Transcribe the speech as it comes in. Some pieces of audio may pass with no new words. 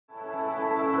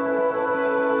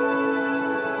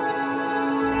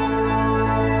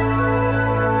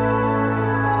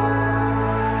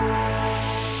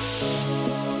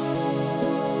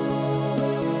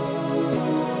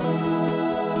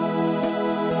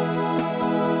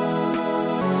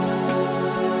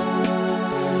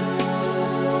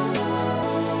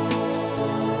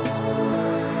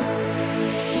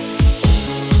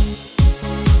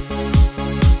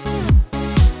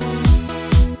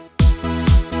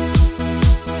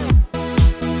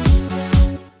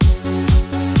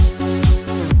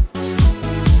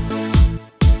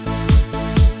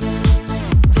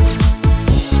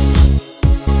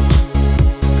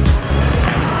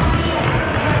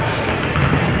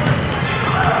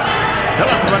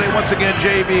once again,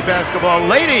 JV basketball.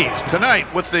 Ladies,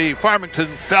 tonight with the Farmington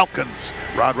Falcons.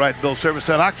 Rod Wright, Bill Service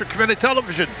on Oxford Community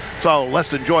Television. So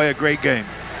let's enjoy a great game.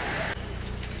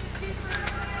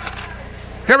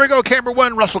 Here we go, camera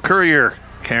 1, Russell Courier.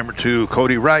 Camera 2,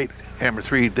 Cody Wright. Camera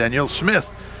 3, Danielle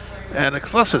Smith. And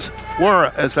Alexis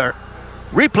Wara as our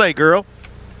replay girl,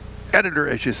 editor,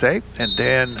 as you say. And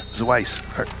Dan Zweiss,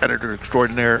 our editor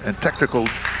extraordinaire and technical,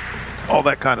 all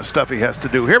that kind of stuff he has to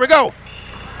do. Here we go.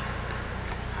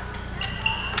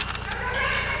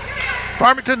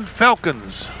 Farmington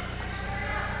Falcons.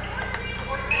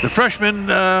 The freshmen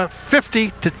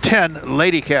 50-10,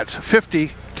 Lady Cats,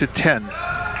 50-10.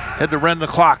 Had to run the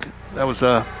clock. That was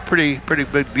a pretty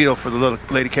big deal for the little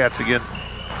Lady Cats again.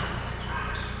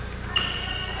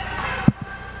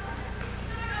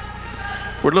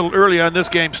 We're a little early on this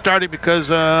game starting because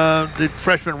the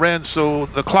freshmen ran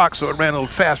the clock, so it ran a little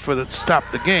fast for the stop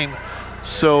the game.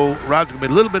 So Rod's gonna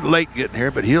be a little bit late getting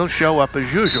here, but he'll show up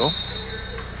as usual.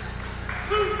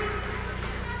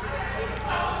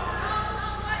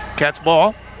 Cats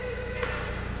ball.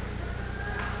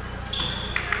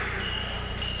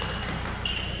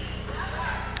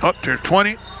 Up to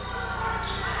 20.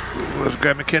 Let's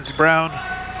grab Mackenzie Brown.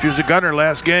 She was a gunner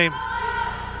last game.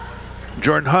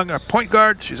 Jordan Hung, our point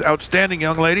guard. She's an outstanding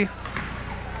young lady.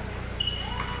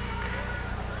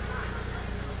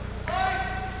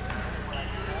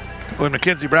 When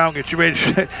Mackenzie Brown gets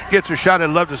her shot, I'd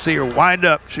love to see her wind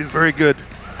up. She's very good.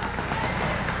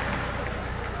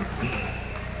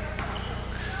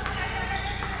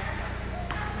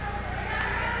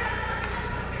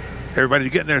 Everybody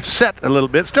getting their set a little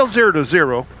bit. Still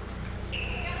 0-0.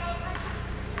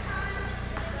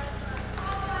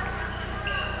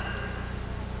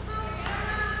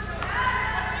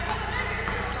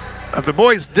 The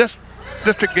boys'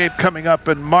 district game coming up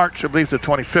in March, I believe the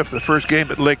 25th, the first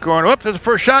game at Lake Orion. Oh, there's the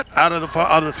first shot out of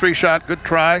the three-shot. Good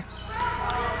try.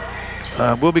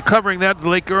 We'll be covering that.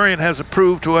 Lake Orion has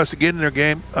approved to us again in their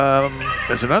game.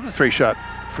 There's another three-shot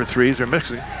for threes. They're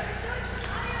mixing.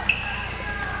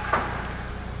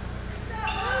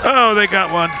 Oh, they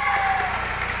got one.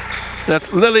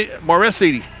 That's Lily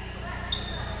Morissette.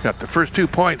 Got the first 2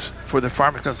 points for the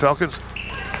Farmington Falcons.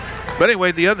 But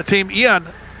anyway, the other team, Eon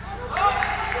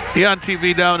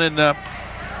TV down in, oh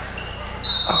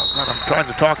God, I'm trying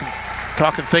to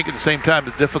talk and think at the same time.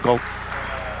 It's difficult.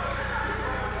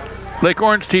 Lake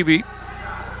Orange TV,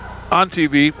 on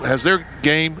TV, has their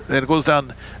game, and it goes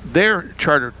down their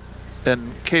charter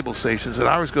and cable stations, and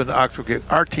ours going to Oxford, get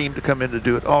our team to come in to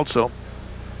do it also.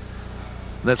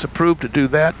 That's approved to do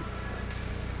that.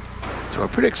 So we're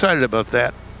pretty excited about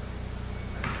that.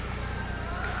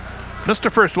 Missed the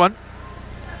first one.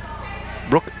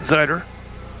 Brooke Zeider.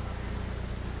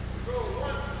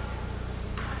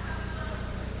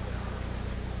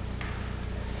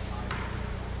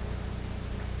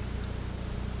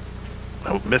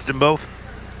 Oh, missed them both.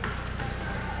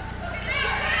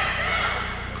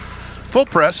 Full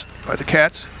press by the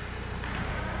Cats.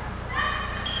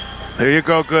 There you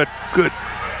go, good.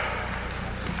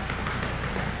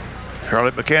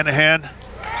 Charlotte McCanahan,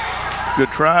 good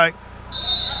try.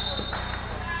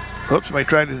 Oops, somebody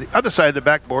tried to the other side of the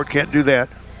backboard, can't do that.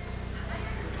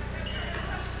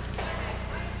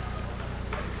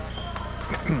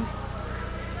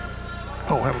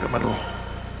 Oh, I haven't got my little.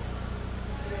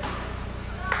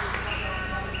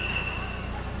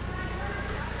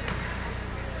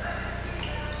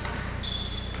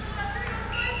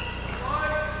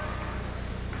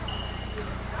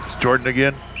 It's Jordan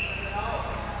again.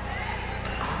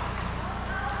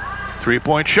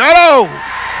 3-point shot. Oh!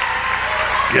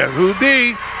 Yeah, who'd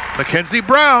be? Mackenzie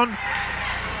Brown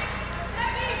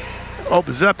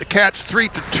opens up the Cats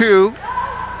 3-2.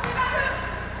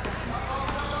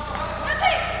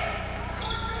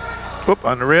 Oop,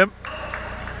 on the rim.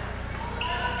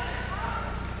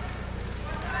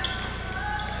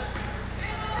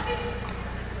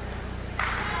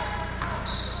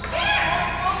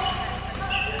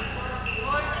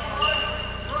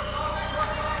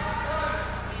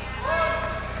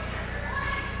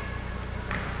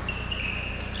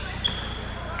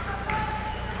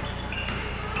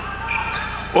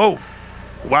 Whoa,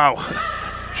 wow.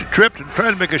 She tripped and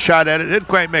tried to make a shot at it. Didn't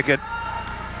quite make it.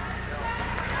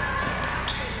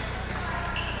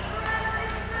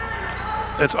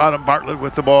 That's Autumn Bartlett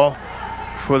with the ball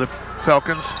for the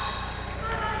Falcons.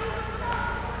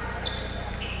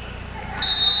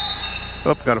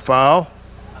 Oh, got a foul.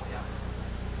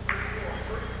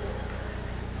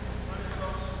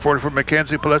 40 for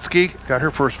Mackenzie Poletsky, got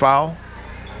her first foul.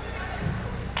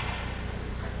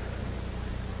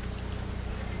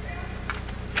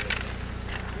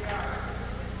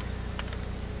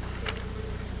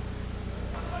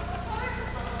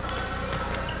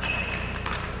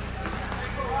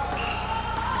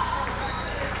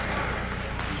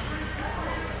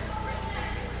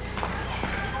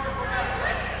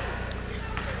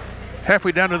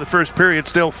 Halfway down to the first period,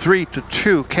 still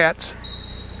 3-2 Cats.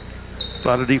 A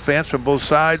lot of defense from both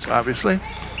sides, obviously.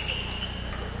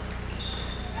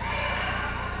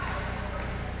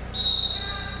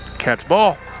 Cats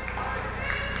ball.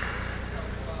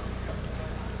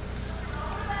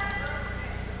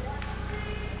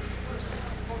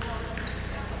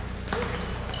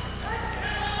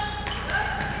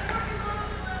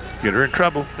 Get her in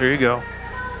trouble. There you go.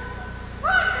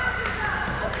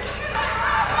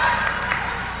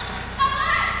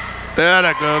 There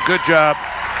I go. Good job.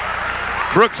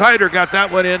 Brooks Hyder got that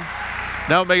one in.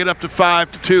 Now make it up to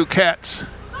 5-2 Cats.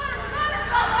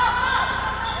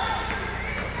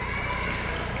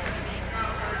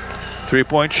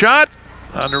 Three-point shot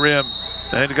on the rim.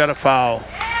 And he got a foul.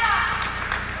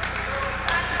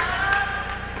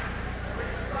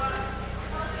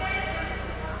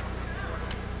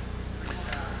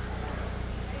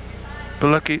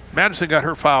 Lucky Madison got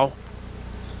her foul.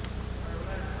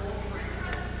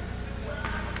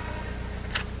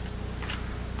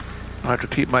 I have to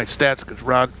keep my stats because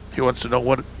Rod, he wants to know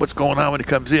what's going on when he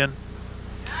comes in.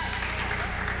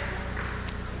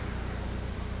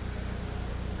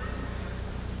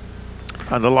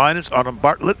 On the line is Autumn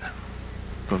Bartlett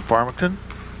from Farmington.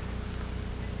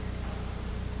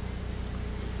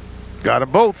 Got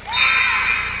them both.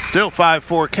 Still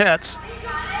 5-4 Cats.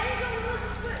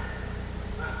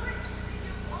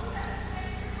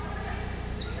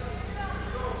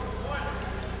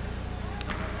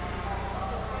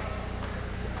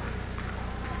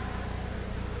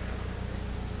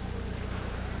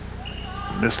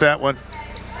 Missed that one.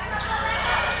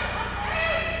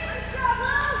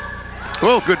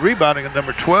 Oh, good rebounding at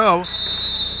number 12.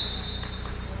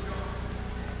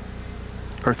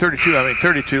 Or 32, I mean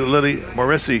 32, Lily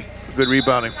Morrissey. Good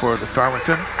rebounding for the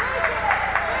Farmington.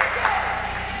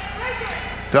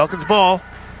 Falcons ball.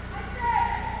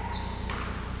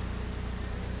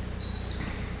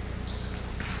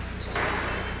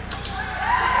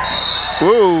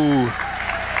 Whoa.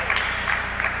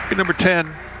 At number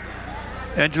 10.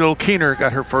 Angela Keener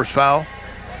got her first foul.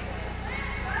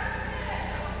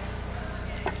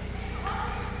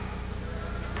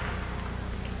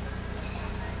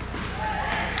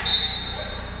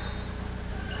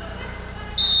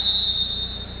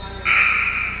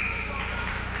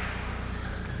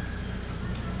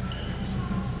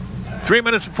 Three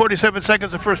minutes and 47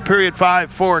 seconds, the first period,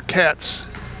 5-4 Cats.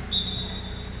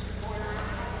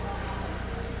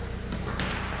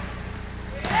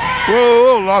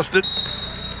 Whoa, lost it.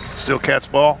 Still Cats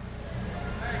ball.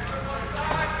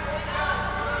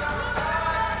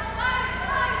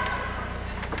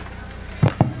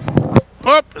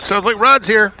 Oh, it sounds like Rod's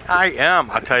here. I am.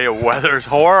 I'll tell you, weather's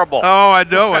horrible. Oh, I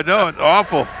know. It's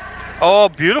awful. Oh,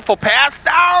 beautiful pass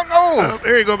down. Oh,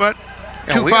 there you go, bud.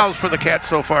 Two fouls for the Cats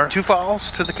so far. 2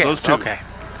 fouls to the Cats. Those two. Okay.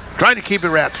 Trying to keep the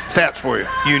stats for you.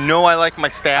 You know I like my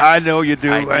stats. I know you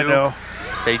do. I know.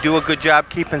 They do a good job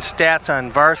keeping stats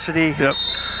on varsity. Yep.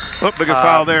 Oh, big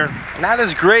foul there. Not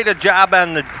as great a job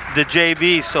on the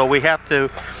JV, so we have to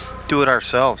do it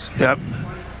ourselves. Yep.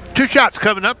 2 shots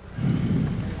coming up.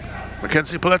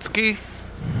 Mackenzie Poletsky.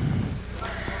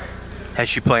 Is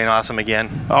she playing awesome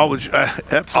again? Always,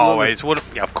 absolutely. Always.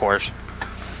 Yeah, of course.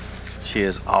 She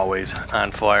is always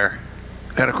on fire.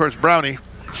 And of course, Brownie.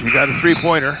 She got a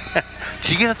 3-pointer.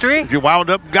 She get a 3? You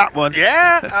wound up and got one.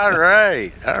 Yeah. All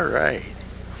right. All right.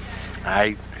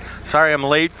 Sorry I'm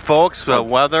late, folks.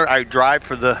 Weather. I drive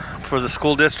for the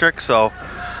school district, so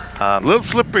a little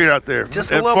slippery out there. Just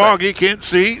and a little foggy, bit. Can't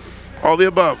see. All the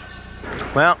above.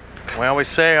 Well, we always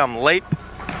say I'm late,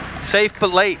 safe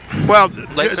but late. Well,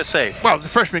 late but safe. Well, the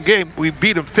freshman game we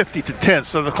beat them 50-10,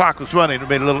 so the clock was running. It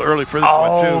made it a little early for this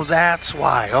one too. Oh, that's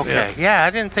why. Okay. Yeah, I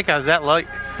didn't think I was that late.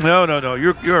 No.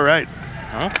 You're all right.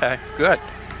 Okay. Good.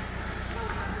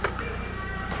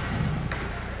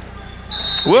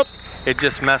 Whoop. It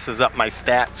just messes up my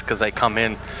stats because I come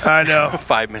in. I know.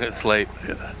 5 minutes late.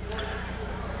 Yeah.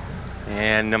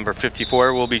 And number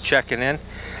 54 will be checking in.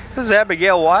 This is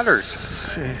Abigail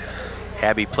Waters.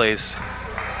 Abby plays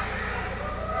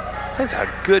a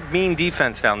good, mean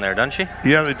defense down there, doesn't she?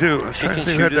 Yeah, they do. She can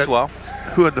shoot as well.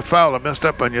 Who had the foul? I messed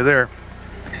up on you there.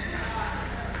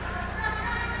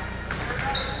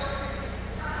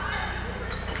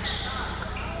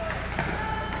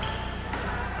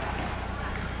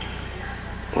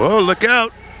 Whoa, look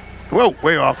out. Whoa,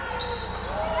 way off.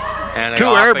 And 2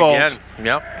 air balls. Again.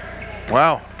 Yep.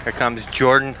 Wow. Here comes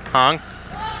Jordan Hung.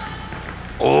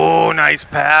 Oh, nice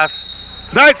pass.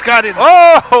 Nice, got it.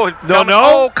 Oh, no.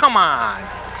 Oh, come on.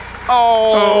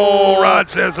 Oh, Rod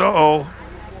says, uh-oh.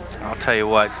 I'll tell you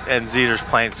what, and Zeter's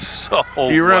playing so well.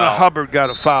 Irena Hubbard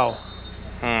got a foul.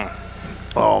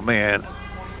 Oh, man.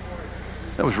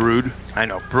 That was rude. I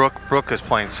know. Brooke is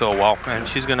playing so well, and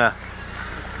she's going to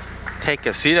take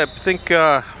a seat. I think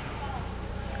Peyton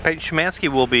Szymanski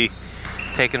will be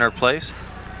taking her place.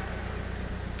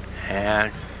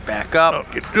 And back up.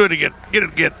 Oh, do it again. Get it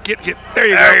again. Get. There you go.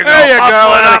 There you go. There you Hustle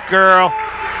go. it up. Girl.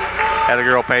 Had a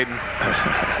girl, Peyton.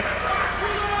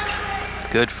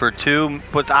 Good for 2.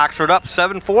 Puts Oxford up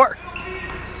 7-4.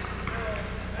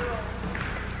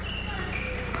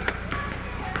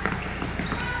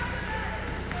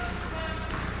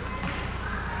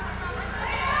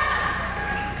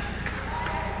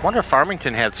 Wonder if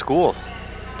Farmington had school.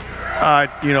 I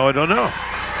don't know.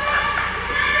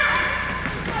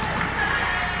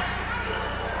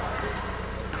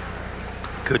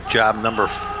 Good job, number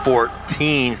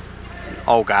 14.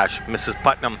 Oh gosh, Mrs.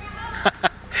 Putnam.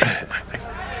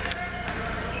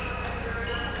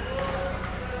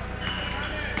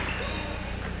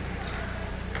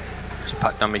 There's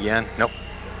Putnam again. Nope.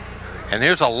 And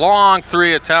here's a long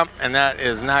 3 attempt, and that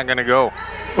is not going to go.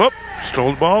 Whoop.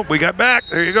 Stole the ball. We got back.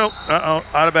 There you go. Uh-oh.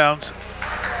 Out of bounds.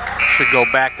 Should go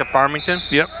back to Farmington.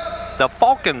 Yep. The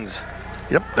Falcons.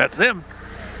 Yep, that's them.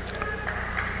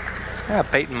 Yeah,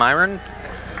 Peyton Myron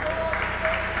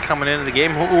coming into the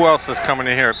game. Who else is coming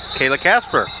in here? Kayla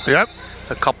Casper. Yep.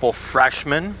 It's a couple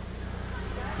freshmen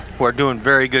who are doing a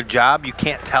very good job. You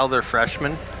can't tell they're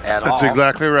freshmen at all. That's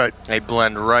exactly right. They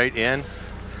blend right in.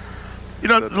 You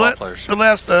know, Good the ball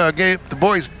last game, the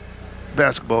boys'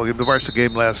 basketball game, the varsity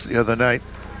game the other night,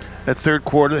 that third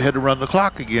quarter, they had to run the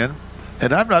clock again.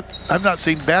 And I've not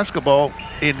seen basketball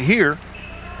in here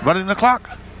running the clock,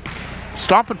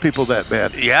 stomping people that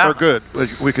bad. Yeah. Or good,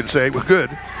 we could say. We're good.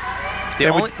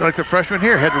 Like the freshman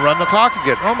here had to run the clock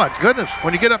again. Oh, my goodness.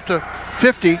 When you get up to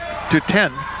 50 to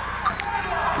 10,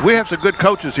 we have some good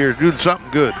coaches here doing something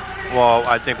good. Well,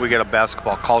 I think we get a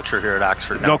basketball culture here at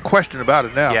Oxford now. No question about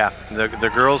it now. Yeah,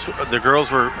 the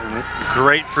girls were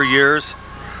great for years.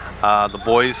 The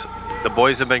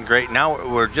boys have been great.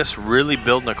 Now we're just really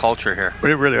building a culture here.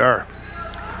 We really are.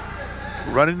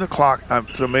 Running the clock,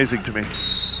 it's amazing to me.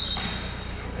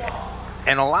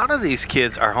 And a lot of these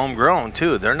kids are homegrown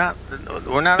too. We're not.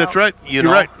 That's right. You're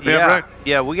right. Yeah, right.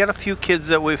 Yeah, we got a few kids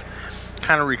that we've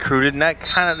kind of recruited, and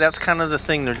that's kind of the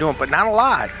thing they're doing, but not a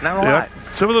lot. Not a lot.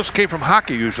 Some of those came from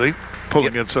hockey usually,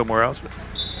 pulling in somewhere else.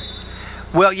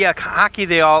 Well, yeah, hockey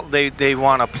they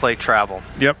want to play travel.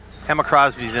 Yep. Emma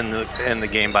Crosby's in the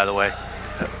game, by the way.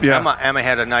 Yeah. Emma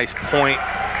had a nice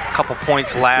couple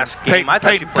points last game. I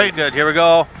thought she played Peyton. good. Here we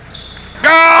go. Go! You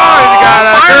got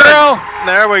it, girl.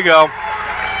 There we go.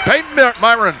 Peyton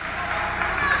Myron.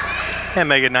 And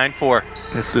make it 9-4.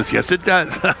 Yes, it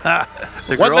does.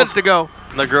 The 1 minute to go.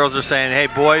 The girls are saying, "Hey,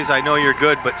 boys, I know you're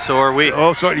good, but so are we."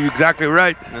 Oh, so you're exactly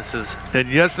right. And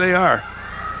yes, they are.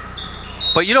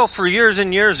 But you know, for years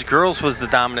and years, girls was the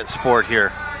dominant sport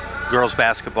here, girls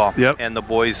basketball. Yep. And the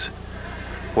boys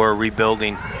were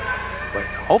rebuilding. But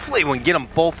hopefully, we can get them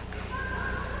both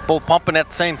pumping at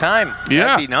the same time. Yeah.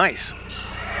 That'd be nice.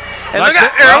 And Like look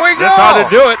at there we go. That's how to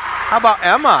do it. How about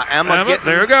Emma? Emma getting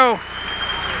there you go.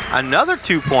 another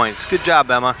 2 points. Good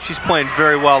job, Emma. She's playing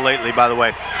very well lately, by the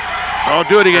way. Oh,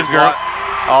 do it again, girl.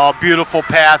 Oh, beautiful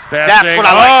pass. Passing. That's what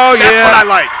I like. Oh, That's yeah. what I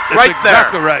like. That's right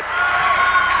exactly there. right.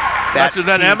 That's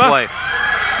that team Emma? play.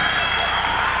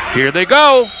 Here they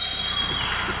go.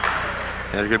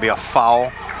 There's going to be a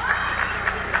foul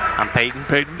on Peyton.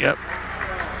 Peyton, yep.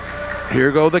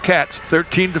 Here go the Cats,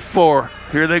 13-4.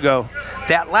 Here they go.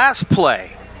 That last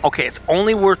play, okay, it's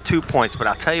only worth 2 points, but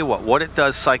I'll tell you what it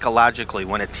does psychologically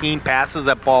when a team passes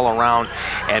that ball around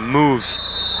and moves.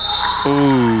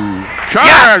 Ooh. Charge!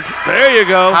 Yes! There you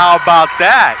go. How about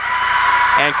that?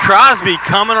 And Crosby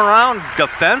coming around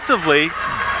defensively,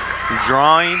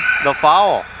 drawing the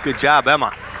foul. Good job,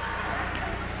 Emma.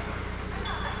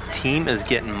 Team is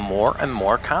getting more and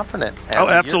more confident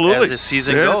absolutely. as the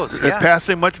season goes. They're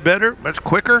passing much better, much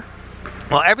quicker.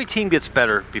 Well, every team gets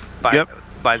better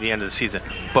by the end of the season,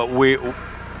 but we're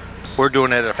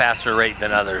doing it at a faster rate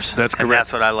than others. That's correct. And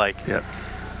that's what I like. Yep.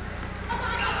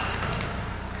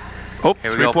 Oh,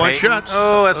 Here we go, three-point Peyton. shot.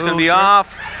 Oh, that's going to be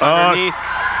off underneath.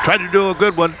 Tried to do a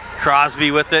good one. Crosby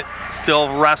with it,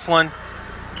 still wrestling.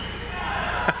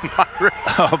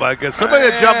 Oh, my goodness. Somebody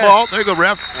had jump ball. There you go,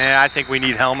 ref. Yeah, I think we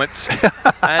need helmets.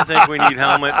 I think we need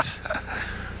helmets.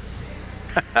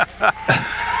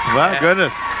 My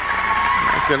goodness.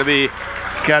 It's going to be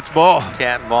Cat's ball.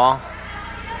 cat ball.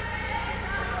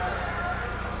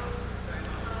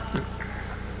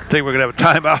 I think we're going to have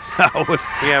a timeout now.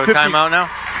 We have a timeout now?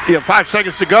 Yeah, 5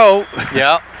 seconds to go.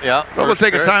 Yeah. We'll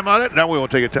take a time on it. No, we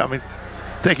won't take a time. I mean,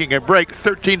 taking a break.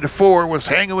 13-4 was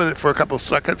hanging with it for a couple of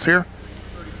seconds here.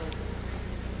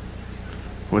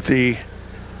 with the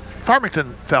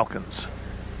Farmington Falcons.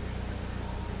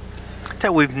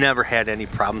 That we've never had any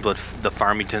problems with the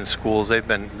Farmington schools. They've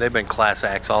been class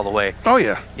acts all the way. Oh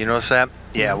yeah. You notice that?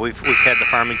 Yeah, we've had the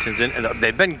Farmingtons in, and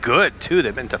they've been good too.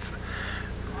 They've been to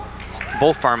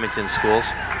both Farmington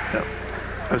schools. Yep.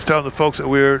 I was telling the folks that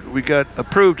we got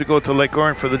approved to go to Lake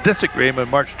Orion for the district game on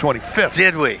March 25th.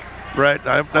 Did we? Right.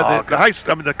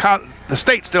 The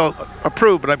state still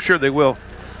approved, but I'm sure they will.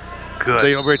 Good.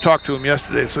 They already talked to them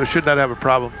yesterday, so should not have a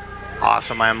problem.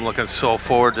 Awesome. I'm looking so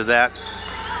forward to that.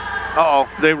 Uh-oh.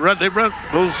 They run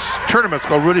those tournaments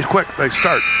go really quick. They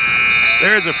start.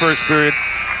 There's the first period.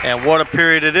 And what a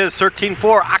period it is.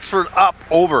 13-4, Oxford up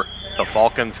over the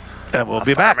Falcons. And we'll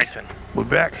be back. We'll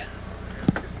be back.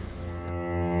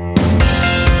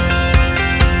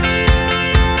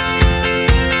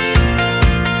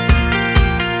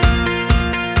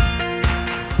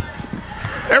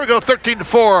 There we go,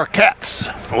 13-4, Cats.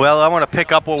 Well, I want to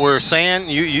pick up what we were saying.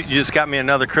 You just got me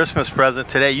another Christmas present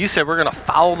today. You said we're going to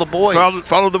follow the boys.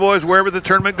 Follow the boys wherever the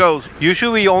tournament goes.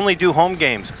 Usually we only do home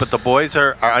games, but the boys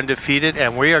are undefeated,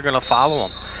 and we are going to follow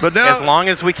them. But now, as long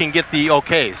as we can get the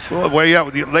okays. Well, yeah,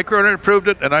 the Lake Orion approved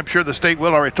it, and I'm sure the state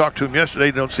will. Already talked to them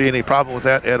yesterday. Don't see any problem with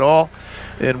that at all.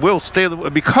 And we'll stay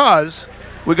because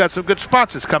we got some good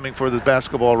sponsors coming for the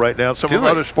basketball right now. Some of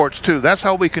other sports too. That's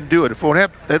how we can do it. If we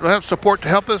don't have support to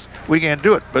help us, we can't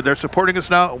do it. But they're supporting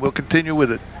us now, and we'll continue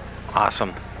with it.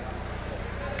 Awesome.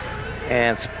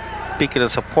 And speaking of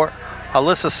support,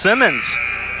 Alyssa Simmons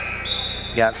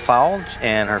got fouled,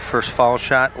 and her first foul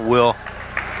shot will.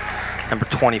 Number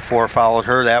 24 followed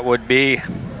her. That would be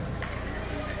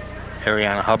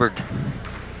Ariana Hubbard.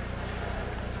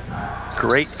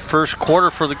 Great first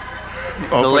quarter for the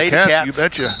Lady Cats. You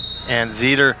betcha. And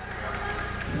Zeter.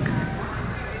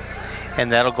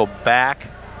 And that'll go back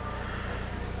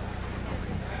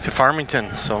to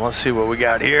Farmington. So let's see what we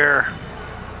got here.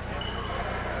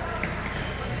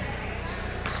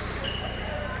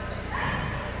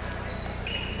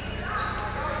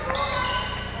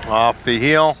 Off the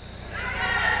heel.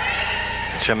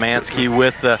 Shemansky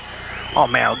with the, oh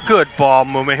man, good ball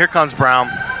movement. Here comes Brown.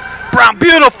 Brown,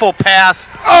 beautiful pass.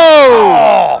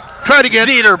 Oh! Try it again.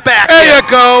 Zeter back there in. You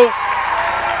go.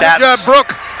 Good job,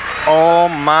 Brooke. Oh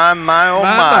my, oh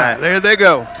my. There they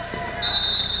go.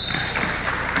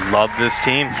 Love this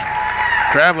team.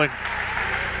 Traveling.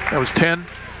 That was 10.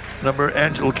 Number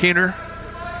Angela Keener.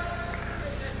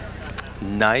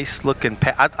 Nice looking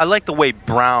pass. I like the way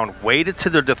Brown waited to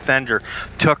the defender,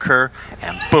 took her,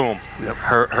 and boom,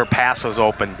 her pass was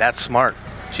open. That's smart.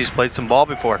 She's played some ball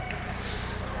before.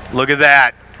 Look at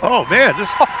that. Oh, man.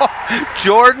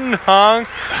 Jordan Hung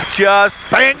just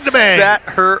bang to bang. Set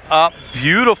her up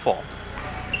beautiful.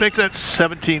 Make that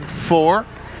 17-4.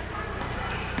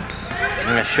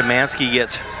 And Shemansky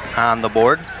gets on the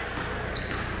board.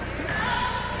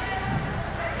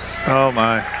 Oh,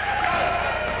 my.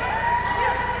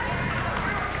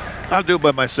 I'll do it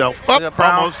by myself.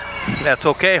 Almost. That's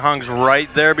okay. Hung's right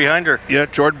there behind her. Yeah,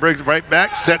 Jordan brings it right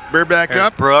back. Set her back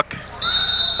up. Brooke.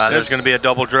 There's going to be a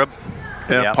double drib.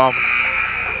 Yeah, palming.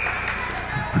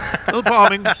 A little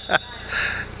palming.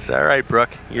 It's all right, Brooke.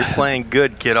 You're playing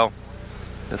good, kiddo.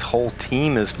 This whole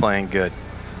team is playing good.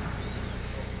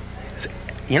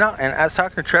 You know, and I was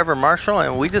talking to Trevor Marshall,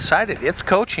 and we decided it's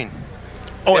coaching.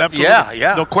 Oh, absolutely.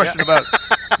 Yeah. No question about it.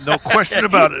 No question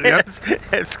about it. Yep.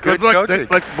 It's good coaching.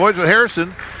 Like the boys with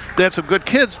Harrison, they had some good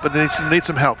kids, but they need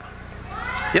some help.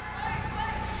 Yep.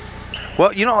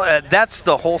 Well, you know, that's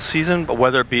the whole season,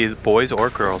 whether it be boys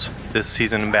or girls, this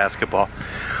season in basketball.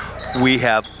 We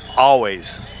have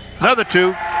always. Another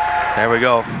two. There we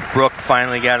go. Brooke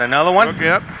finally got another one. Brooke,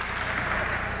 yep.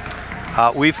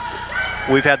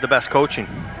 We've had the best coaching.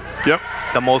 Yep.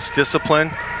 The most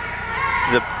disciplined,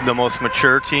 the most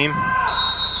mature team.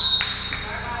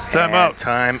 Time out.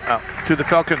 Time out. To the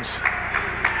Falcons.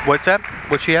 What's that?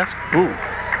 What'd she ask? Ooh,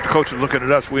 the coach is looking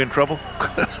at us. We in trouble?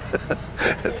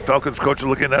 The Falcons coach is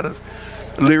looking at us,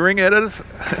 leering at us.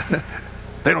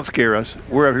 They don't scare us.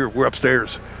 We're up here. We're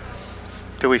upstairs.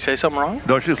 Did we say something wrong?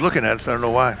 No, she's looking at us. I don't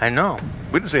know why. I know.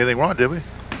 We didn't say anything wrong, did we?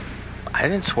 I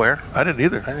didn't swear. I didn't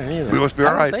either. I didn't either. We must be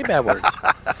all right. I don't say bad words.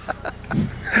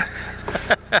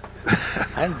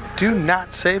 I do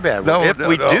not say bad words. If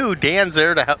we do, Dan's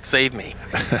there to help save me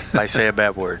if I say a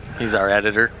bad word. He's our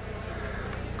editor.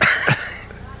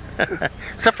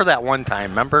 Except for that one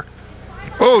time, remember?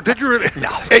 Oh, did you really? No.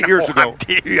 8 years ago. I'm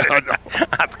teasing. Yeah, I know.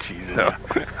 I'm teasing. No.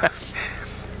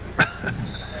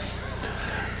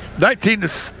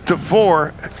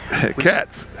 19-4,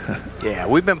 Cats. Yeah,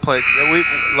 we've been playing.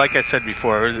 Like I said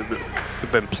before,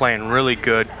 we've been playing really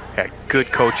good. Had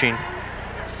good coaching.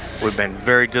 We've been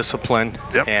very disciplined.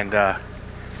 Yep. And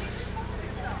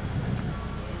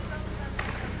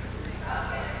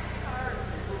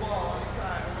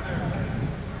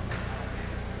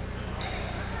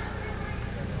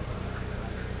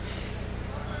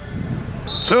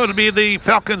so it'll be the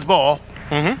Falcons' ball.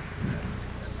 mm-hmm.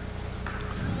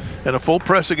 And a full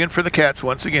press again for the Cats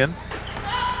once again.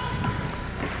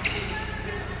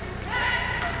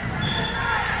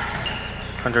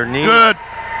 Underneath.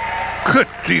 Good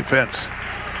defense.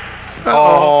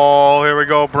 Oh, here we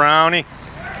go, Brownie.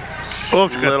 Oh,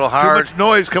 it's a got little hard. Too much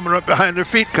noise coming up behind their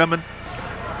feet coming.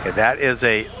 Yeah, that is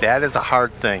a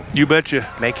hard thing. You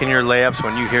betcha. Making your layups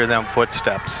when you hear them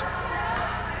footsteps.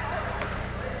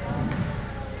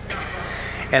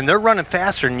 And they're running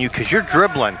faster than you because you're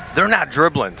dribbling. They're not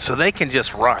dribbling, so they can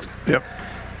just run. Yep.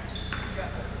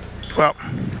 Well,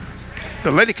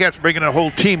 the Lady Cats are bringing a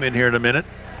whole team in here in a minute.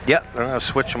 Yep, they're going to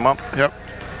switch them up. Yep.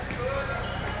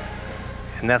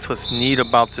 And that's what's neat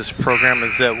about this program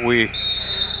is that we,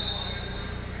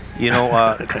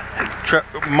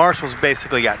 Marshall's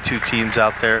basically got 2 teams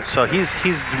out there. So he's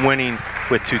winning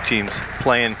with 2 teams,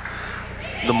 playing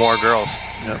the more girls.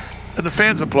 Yep. And the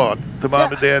fans applaud. The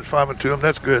mom and dad farming to them.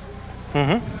 That's good.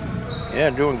 Mm-hmm. Yeah,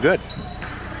 doing good.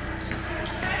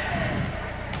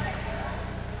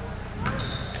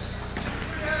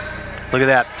 Look at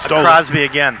that. Crosby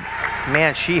again.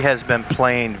 Man, she has been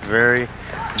playing very,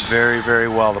 very, very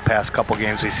well the past couple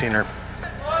games we've seen her.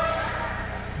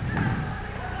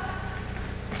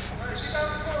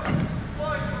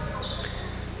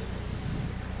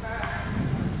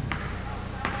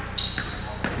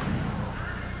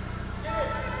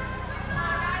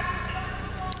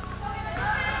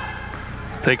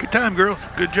 Take your time, girls.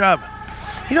 Good job.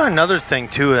 You know, another thing,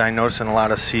 too, I notice in a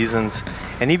lot of seasons,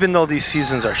 and even though these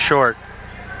seasons are short,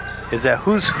 is that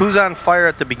who's on fire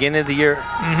at the beginning of the year.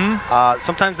 Mm-hmm.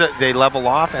 Sometimes they level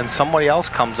off and somebody else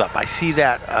comes up. I see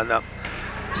that on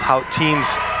how teams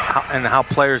and how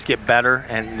players get better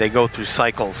and they go through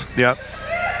cycles. Yep.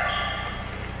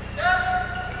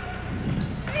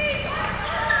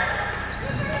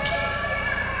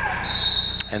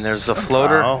 And there's the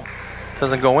floater. Wow.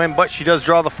 Doesn't go in, but she does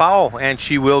draw the foul, and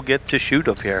she will get to shoot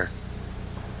up here.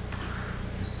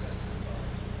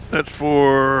 That's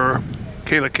for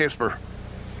Kayla Kasper.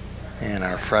 And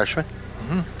our freshman.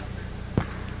 Mm-hmm.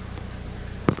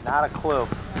 Not a clue.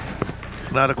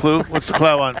 Not a clue? What's the clue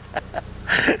on?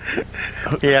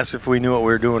 He asked if we knew what we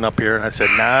were doing up here, and I said,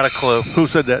 not a clue. Who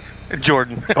said that?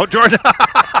 Jordan. Oh, Jordan.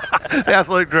 The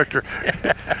athletic director.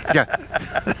 Yeah.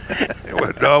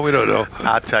 No, we don't know.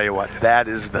 I'll tell you what, that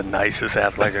is the nicest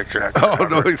athletic director. Oh,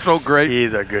 no, he's so great.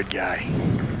 He's a good guy.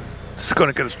 He's going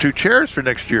to get us 2 chairs for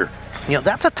next year. You know,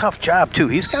 that's a tough job, too.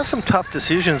 He's got some tough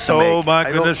decisions to make. Oh,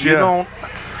 my goodness, You don't,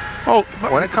 oh,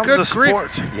 when it comes to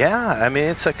sports, yeah, I mean,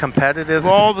 it's a competitive.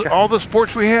 All the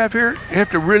sports we have here, you have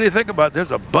to really think about it.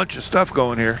 There's a bunch of stuff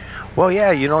going here. Well,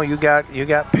 yeah, you know, you got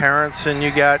parents and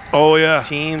you got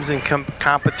teams and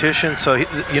competition. So,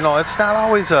 you know, it's not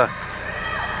always a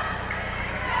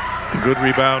good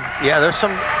rebound. Yeah,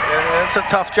 it's a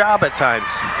tough job at times.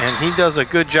 And he does a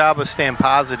good job of staying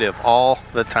positive all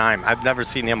the time. I've never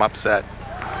seen him upset.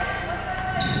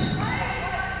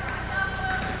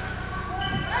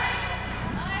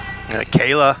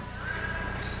 Kayla.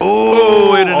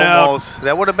 Oh, in and almost. out.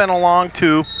 That would have been a long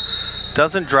 2.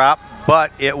 Doesn't drop,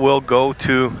 but it will go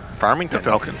to Farmington. The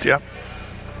Falcons, yep.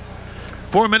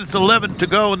 4 minutes 11 to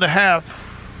go in the half.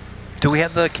 Do we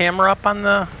have the camera up on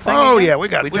the thing? Oh, again?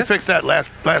 yeah, we fixed that last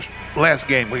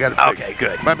game. We got it fixed. Okay,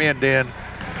 good. My man Dan,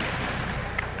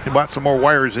 he bought some more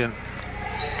wires in.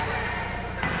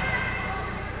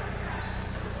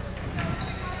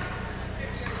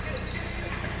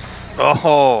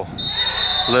 Oh,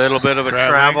 little bit of a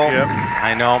travel. Yep.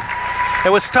 I know.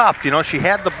 It was tough. You know, she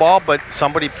had the ball, but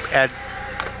somebody had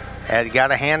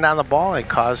got a hand on the ball and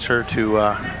caused her to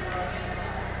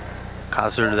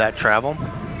that travel.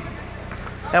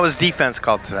 That was defense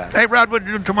called to that. Hey, Rod, what are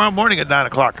you doing tomorrow morning at 9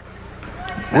 o'clock?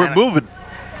 We're moving.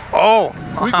 Oh,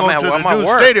 we're going to the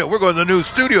new stadium. We're going to the new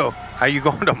studio. Are you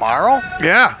going tomorrow?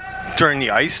 Yeah. During the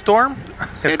ice storm?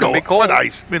 It's going to be cold. What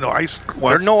ice? You know, ice.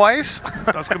 There's no ice?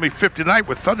 It's going to be 50 tonight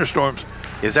with thunderstorms.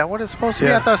 Is that what it's supposed to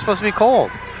be? I thought it was supposed to be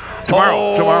cold.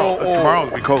 Tomorrow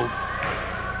it'll be cold.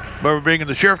 But we're bringing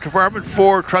the sheriff's department,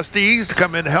 4 trustees to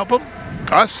come in to help them.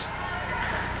 Us.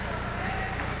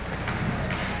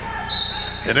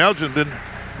 And Elgin's been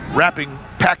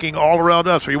packing all around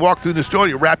us. So you walk through the store,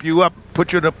 you wrap you up,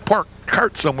 put you in a park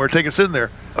cart somewhere, take us in there.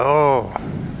 Oh.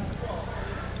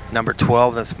 Number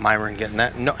 12, that's Myron getting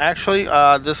that. No, actually,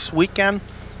 this weekend,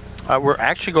 we're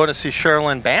actually going to see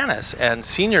Sherilyn Bannis and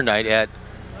senior night at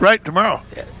Right, tomorrow.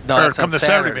 No, or that's come on this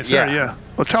Saturday. Saturday, yeah.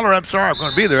 Well, tell her I'm sorry. I'm going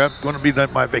to be there. I'm going to be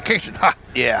on my vacation. Ha!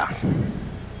 Yeah.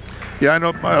 Yeah, I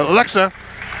know. Alexa,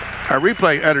 our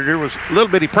replay editor, was a little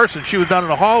bitty person. She was down in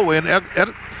the hallway, and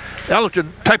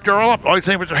Elgin typed her all up. All he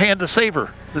thing was her hand to save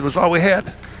her. That was all we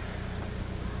had.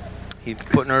 He's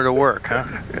putting her to work, huh?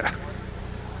 Yeah.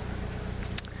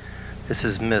 This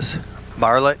is Miss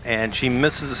Bartlett, and she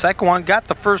misses the second one, got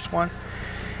the first one,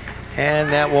 and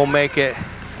that will make it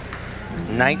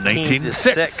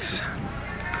 19-6.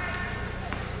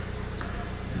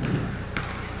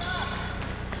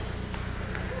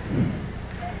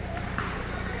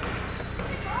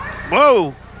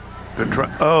 Whoa! Good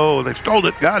try. Oh, they stole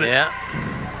it. Got it. Yeah.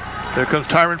 There comes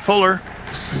Tyron Fuller.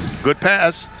 Good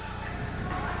pass.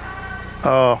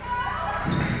 Oh.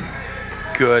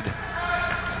 Good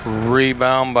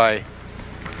rebound by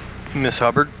Miss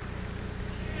Hubbard.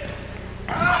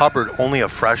 Hubbard, only a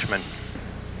freshman.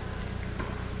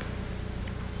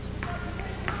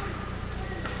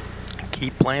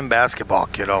 Keep playing basketball,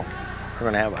 kiddo.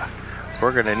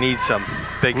 We're gonna need some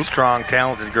big, strong,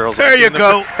 talented girls. There you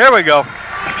go. Here we go.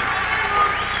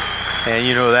 And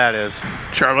you know who that is.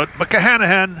 Charlotte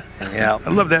McCahanahan. Yeah. I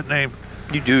love that name.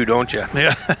 You do, don't you?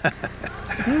 Yeah.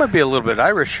 You might be a little bit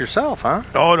Irish yourself, huh?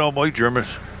 Oh, no, my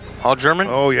Germans. All German?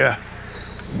 Oh, yeah.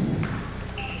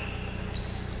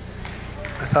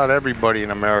 I thought everybody in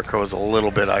America was a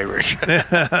little bit Irish.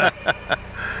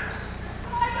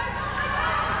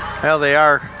 Well, they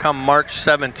are. Come March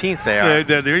 17th, they are.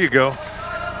 There you go.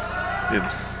 You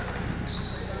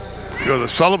know, the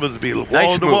Sullivans be wall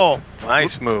Nice to move. wall.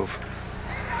 Nice move.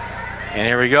 And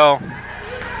here we go.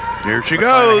 Here she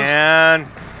goes. And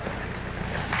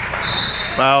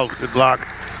Foul. Good block.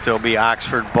 still be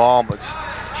Oxford ball, but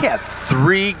she had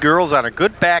 3 girls on a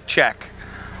good back check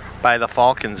by the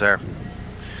Falcons there.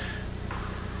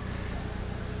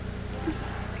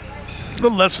 A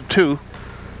little less than 2.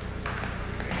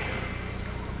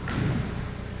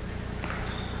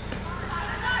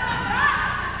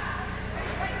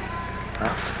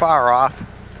 Not far off.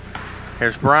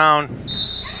 Here's Brown.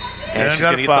 And she's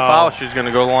going to get the foul. She's going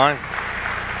to go to the line.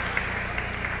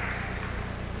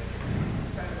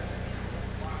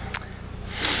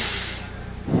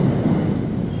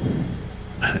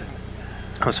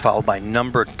 I was followed by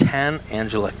number 10,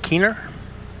 Angela Keener.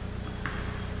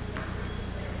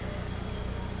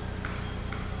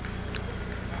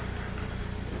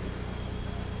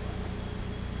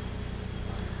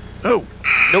 Oh,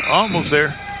 nope. Almost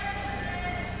there.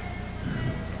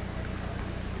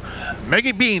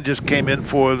 Maggie Bean just came in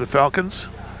for the Falcons.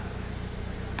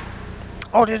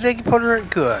 Oh, did they put her in?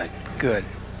 Good, good.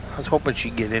 I was hoping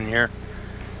she'd get in here.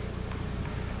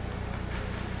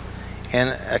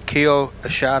 And Akio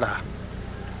Ashada.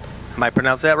 Am I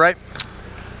pronouncing that right?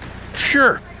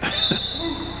 Sure.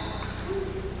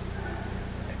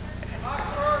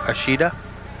 Ashida,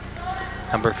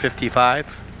 number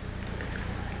 55.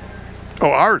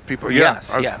 Oh, our people, yeah.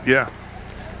 Yes, Our, yeah. Yeah.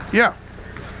 Yeah.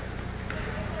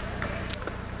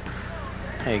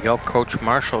 There you go, Coach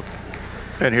Marshall.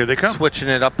 And here they come. Switching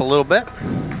it up a little bit.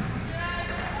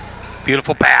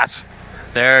 Beautiful pass.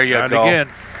 There you go. Again.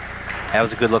 That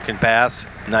was a good looking pass.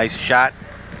 Nice shot.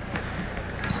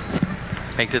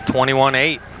 Makes it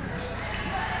 21-8.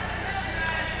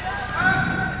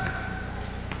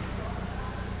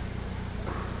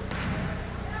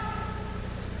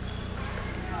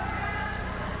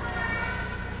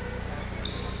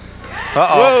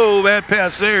 Uh-oh. Whoa, bad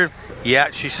pass there. Yeah,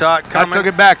 she saw it coming. I took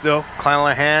it back, though.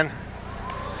 Clanahan.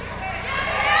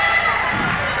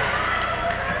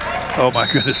 Oh,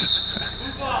 my goodness.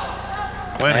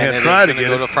 And tried to get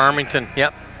go to Farmington.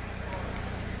 Yep.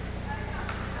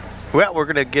 Well, we're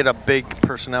going to get a big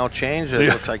personnel change. It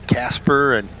looks like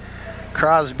Casper and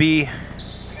Crosby,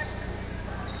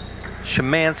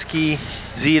 Shemansky,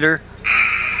 Zeter,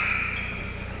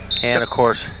 and, of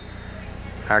course,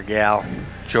 our gal,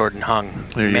 Jordan Hung.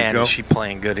 Man, is she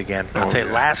playing good again. I'll tell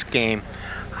you, last game,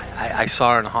 I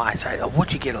saw her in the hall. I said, oh,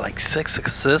 what'd you get, like 6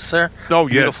 assists there? Oh,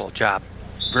 yes. Beautiful job.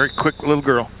 Very quick little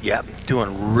girl. Yeah,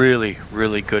 doing really,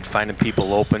 really good, finding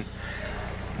people open.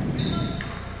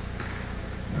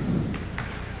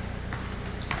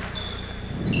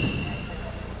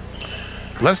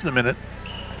 Less than a minute.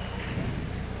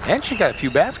 And she got a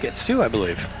few baskets, too, I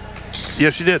believe.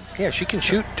 Yes, she did. Yeah, she can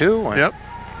shoot, too. Yep.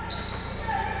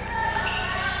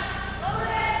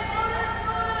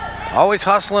 Always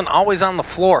hustling, always on the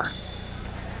floor.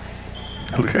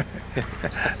 Okay.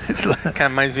 Kind of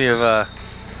reminds me of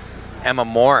Emma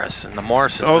Morris and the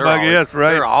Morrises. Oh, my yes,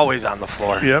 right. They're always on the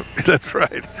floor. Yep, that's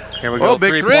right. Here we go. Oh,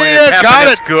 big 3-point three. attempt. Got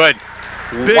it. Good.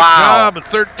 Big wow. job at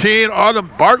 13. Autumn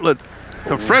Bartlett.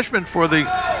 the freshman for the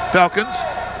Falcons.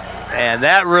 And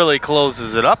that really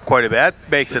closes it up quite a bit. That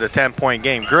makes it a 10-point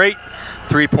game. Great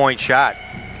three-point shot.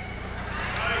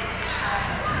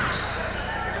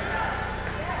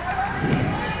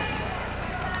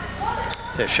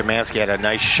 Yeah, Szymanski had a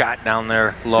nice shot down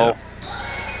there low.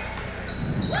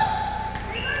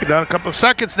 Yeah. Get down a couple of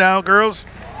seconds now, girls.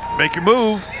 Make your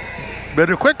move.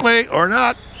 Better quickly or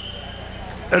not.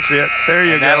 That's it. There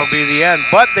you go. That'll be the end.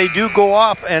 But they do go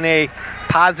off in a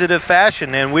positive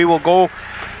fashion, and we will go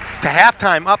to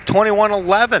halftime up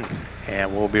 21-11.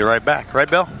 And we'll be right back. Right,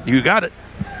 Bill? You got it.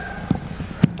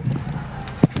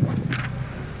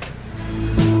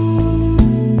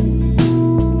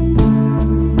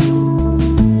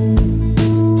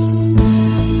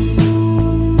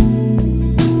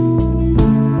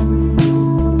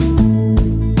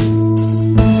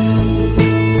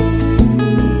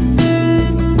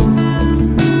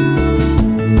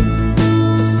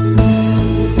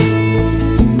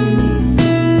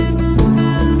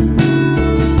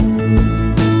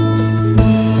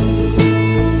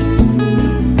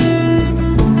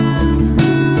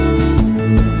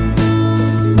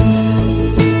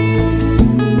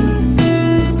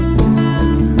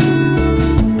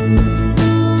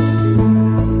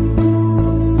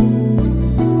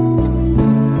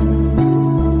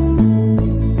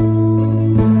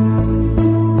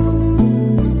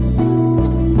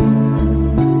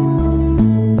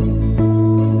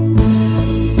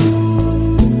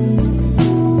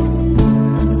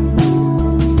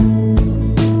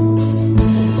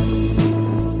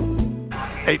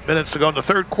 To go in the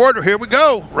third quarter. Here we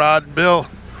go. Rod and Bill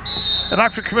at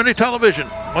Oxford Community Television.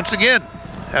 Once again,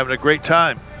 having a great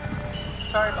time.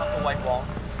 Sorry about the white wall.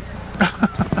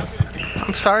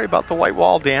 I'm sorry about the white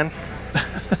wall, Dan.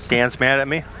 Dan's mad at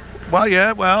me. Well,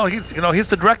 yeah. Well, he's he's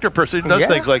the director person. He does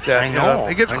things like that. I know.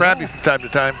 He gets crabby from time to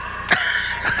time.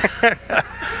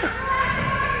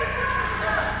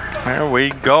 There we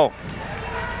go.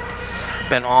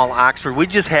 Been all Oxford. We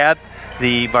just had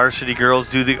the varsity girls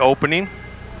do the opening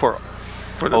for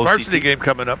the OCT. varsity game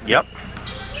coming up. Yep.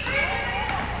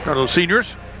 Are those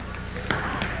seniors?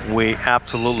 We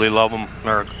absolutely love them.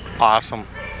 They're awesome.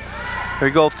 There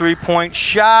you go, three-point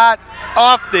shot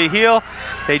off the heel.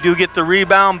 They do get the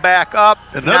rebound back up.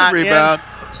 Another rebound.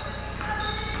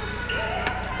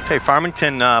 Okay,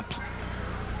 Farmington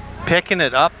picking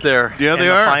it up there. Yeah, they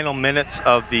in are. The final minutes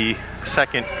of the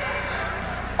second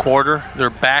quarter. They're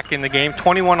back in the game,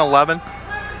 21-11.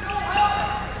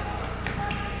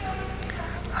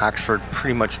 Oxford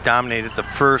pretty much dominated the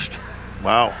first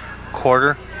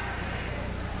quarter.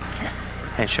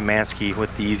 And Szymanski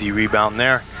with the easy rebound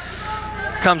there.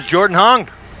 Here comes Jordan Hung.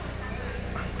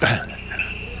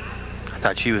 I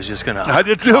thought she was just going to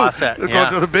toss that. Go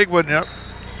to the big one, yep.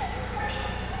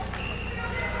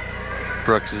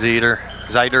 Brooks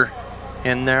Zeiter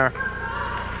in there.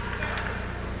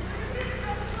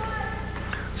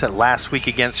 Said last week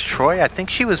against Troy. I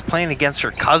think she was playing against her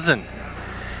cousin.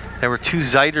 There were two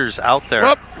Zeiters out there.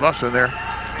 Whoop, lost in there.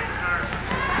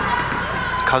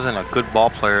 Cousin, a good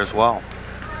ball player as well.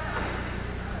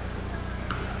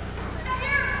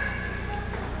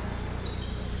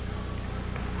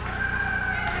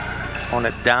 On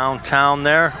it downtown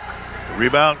there.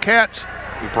 Rebound Cats.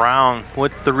 Brown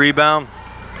with the rebound.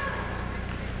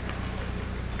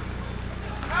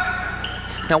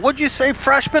 Now, what'd you say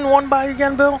freshman won by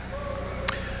again, Bill?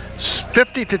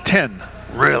 50-10.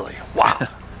 Really? Wow.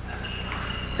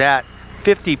 That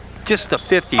 50, just the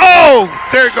 50. Oh,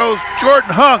 there goes Jordan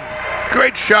Hung.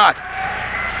 Great shot.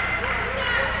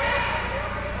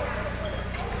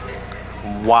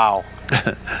 Wow.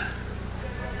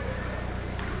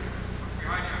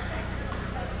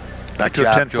 Back to a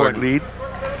 10-point lead.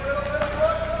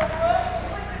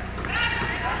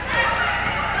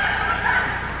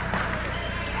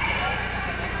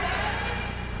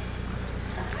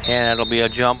 And it'll be a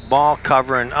jump ball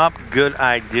covering up. Good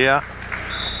idea.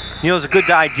 You know, it was a good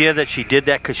idea that she did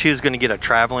that because she was going to get a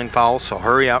traveling foul, so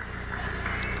hurry up.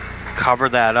 Cover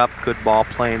that up. Good ball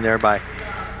playing there by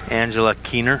Angela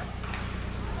Keener.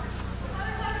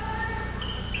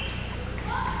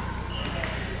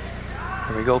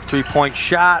 Here we go, three-point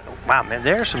shot. Wow, man,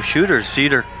 there's some shooters,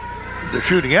 Cedar. They're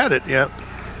shooting at it, yeah.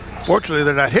 Fortunately,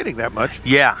 they're not hitting that much.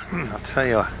 Yeah, I'll tell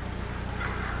you.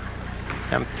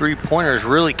 Them three-pointers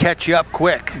really catch you up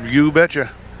quick. You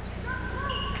betcha.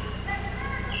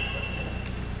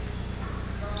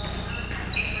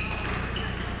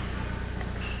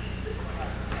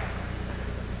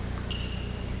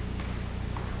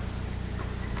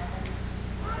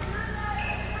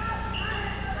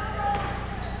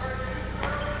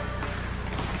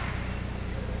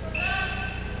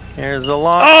 Here's a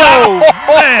long. Oh,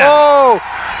 man. Oh,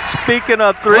 speaking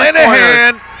of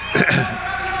three-pointers.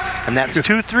 And that's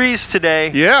 2 threes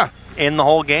today. Yeah. In the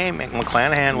whole game.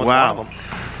 McClanahan was wow. one of them.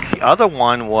 The other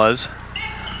one was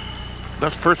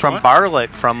that's first from one?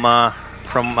 Bartlett from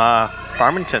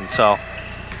Farmington. So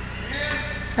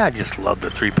I just love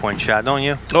the three-point shot, don't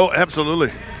you? Oh,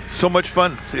 absolutely. So much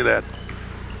fun to see that.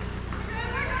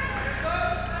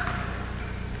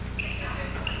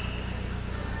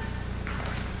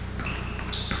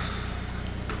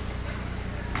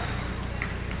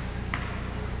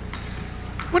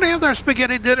 When they have their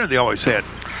spaghetti dinner, they always had.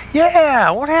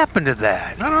 Yeah, what happened to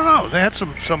that? I don't know. They had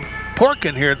some pork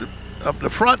in here up the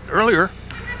front earlier.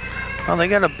 Well, they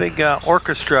got a big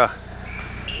orchestra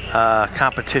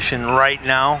competition right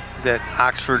now that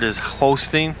Oxford is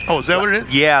hosting. Oh, is that what it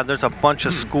is? Yeah, there's a bunch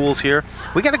of schools here.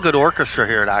 We got a good orchestra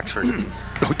here at Oxford.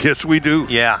 Oh, yes, we do.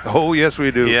 Yeah. Oh, yes, we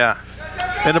do. Yeah.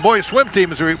 And the boys' swim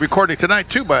team is recording tonight,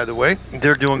 too, by the way.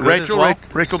 They're doing good as well.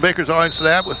 Rachel Baker's all into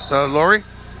that with Lori.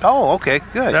 Oh, okay,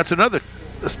 good. That's another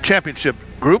championship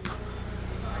group.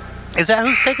 Is that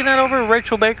who's taking that over?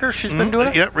 Rachel Baker? She's been doing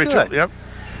it? Yeah, Rachel, good. yep.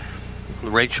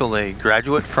 Rachel, a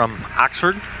graduate from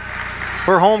Oxford.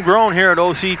 We're homegrown here at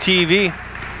OCTV.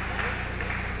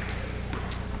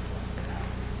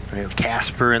 We have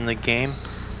Casper in the game.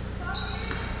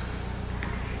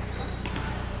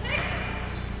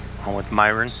 On with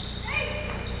Myron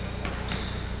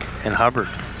and Hubbard.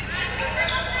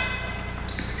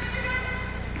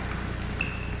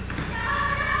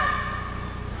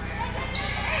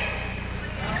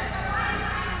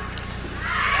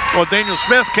 Well, Daniel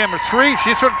Smith, camera 3,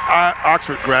 she's an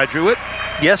Oxford graduate.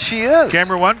 Yes, she is.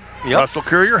 Camera 1, yep. Russell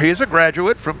Courier, he's a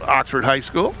graduate from Oxford High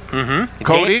School. Mm-hmm.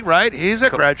 Cody, right, he's a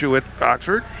graduate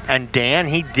Oxford. And Dan,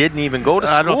 he didn't even go to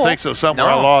school. I don't think so. Somewhere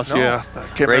I lost, yeah. I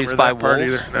can't Raised remember by that part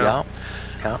wolves. either. No.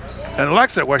 Yeah. And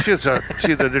Alexa, well, she's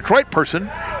a Detroit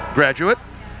person, graduate.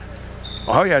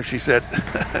 Oh, yeah, she said.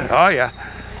 Oh, yeah.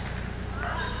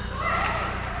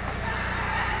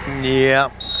 Yeah.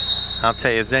 I'll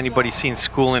tell you, has anybody seen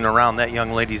Schooling Around? That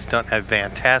young lady's done a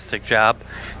fantastic job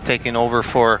taking over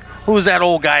for, who was that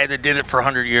old guy that did it for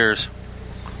 100 years?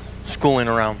 Schooling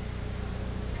Around.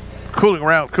 Cooling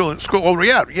school. Oh,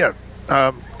 yeah.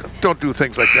 Don't do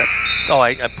things like that. Oh,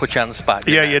 I put you on the spot.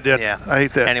 Yeah, you did. Yeah. I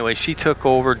hate that. Anyway, she took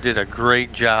over, did a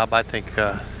great job. I think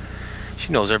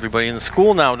she knows everybody in the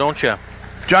school now, don't you?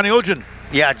 Johnny Ogen.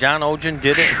 Yeah, John Ogen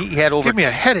did it. He had over. Give me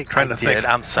a headache trying to think.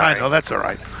 I'm sorry. I know, that's all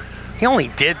right. He only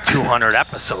did 200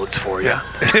 episodes for you.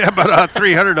 Yeah, about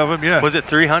 300 of them, yeah. Was it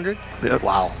 300? Yep.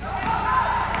 Wow.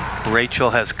 Rachel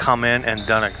has come in and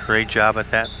done a great job at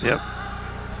that. Yep.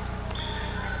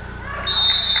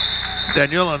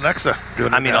 Danielle and Alexa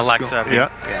doing it. Alexa. Yeah.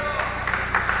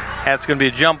 That's going to be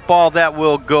a jump ball. That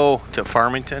will go to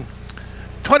Farmington.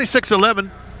 26-11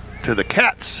 to the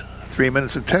Cats. 3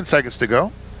 minutes and 10 seconds to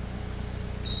go.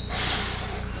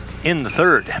 In the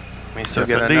third. We still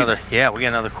Yes, get indeed. another. Yeah, we get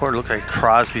another quarter. Look like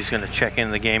Crosby's going to check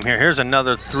in the game here. Here's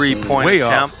another three-point Way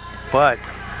attempt. off. But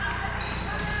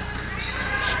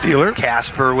Steeler.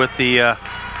 Casper with the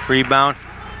rebound.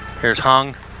 Here's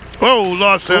Hung. Oh,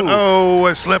 lost it. Ooh. Oh,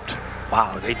 I slipped.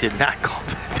 Wow, they did not call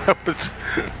that. That was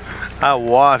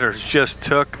Waters just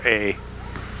took a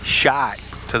shot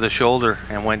to the shoulder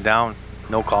and went down.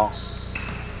 No call.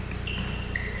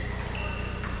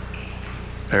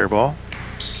 Air ball.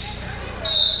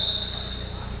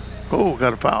 Oh,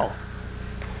 got a foul.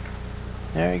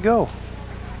 There you go.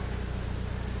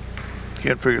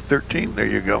 Can't figure 13. There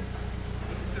you go.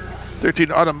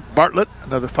 13, Autumn Bartlett.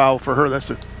 Another foul for her. That's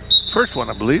the first one,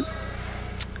 I believe.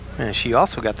 And she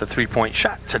also got the three-point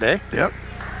shot today. Yep.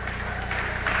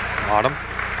 Autumn.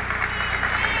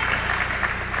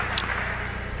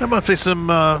 I must say some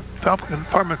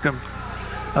Farmington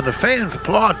and the fans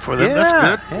applaud for them. Yeah,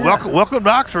 That's good. yeah. Welcome to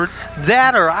Oxford.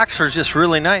 That or Oxford's just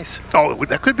really nice. Oh,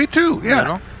 that could be too. Yeah. You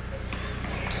know?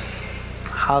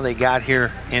 How they got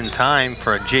here in time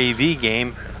for a JV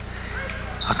game.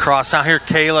 Across town here,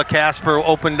 Kayla Casper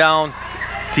open down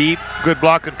deep. Good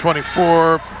block in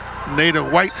 24. Nada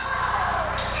White.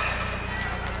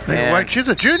 Nada White. She's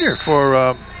a junior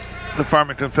for the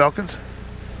Farmington Falcons.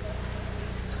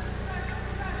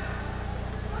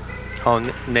 Oh,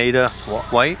 Nada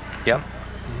White. Yep.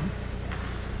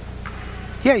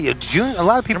 Yeah, a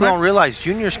lot of people don't realize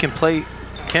juniors can play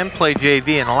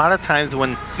JV, and a lot of times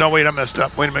when no, wait, I messed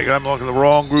up. Wait a minute, I'm looking at the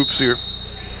wrong groups here.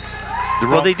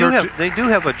 Well, they do have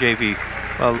a JV,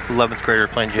 11th grader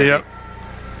playing JV. Yep.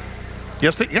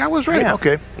 Yes, I was right. Yeah.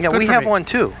 Okay. Yeah, we have one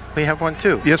too. We have one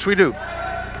too. Yes, we do.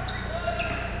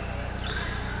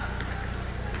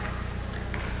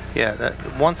 Yeah,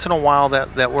 once in a while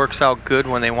that works out good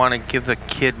when they want to give a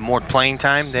kid more playing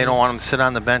time. They don't want them to sit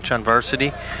on the bench on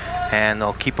varsity, and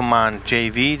they'll keep them on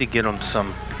JV to get them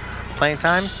some playing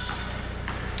time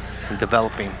and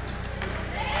developing.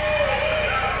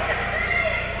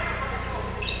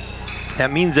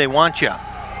 That means they want you,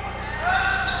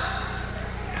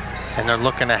 and they're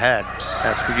looking ahead.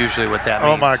 That's usually what that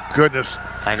means. Oh my goodness!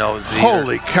 I know. Zeter.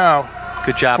 Holy cow!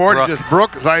 Good job,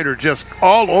 Brooke Zeiter just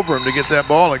all over him to get that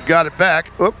ball and got it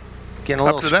back. Oop. Getting a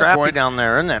little scrappy down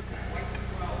there, isn't it?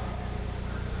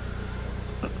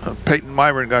 Peyton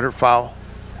Myron got her foul.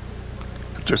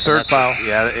 It's her third foul.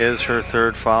 Yeah, it is her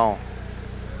third foul.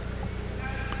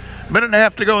 Minute and a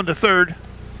half to go into third.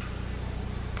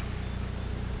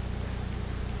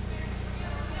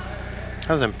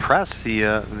 I was impressed.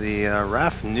 The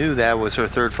ref knew that was her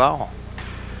third foul.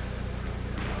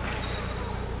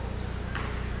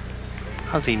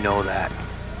 How's he know that?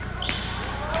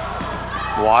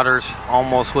 Waters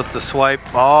almost with the swipe.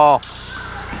 Oh,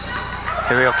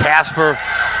 here we go, Casper.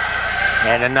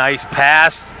 And a nice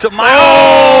pass to my.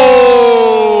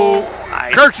 Oh!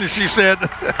 Curses, she said.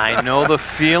 I know the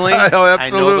feeling. Oh, absolutely. I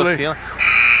know the feeling.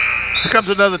 Here comes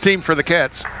another team for the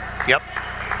Cats. Yep.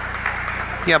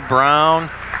 Yeah, Brown.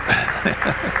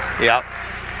 Yep.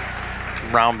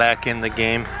 Brown back in the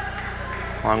game,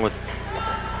 along with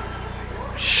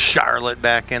Charlotte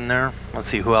back in there. Let's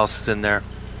see who else is in there.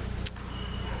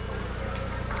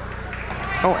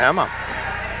 Oh, Emma.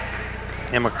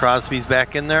 Emma Crosby's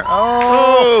back in there.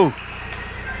 Oh!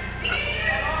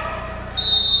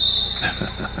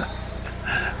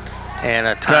 And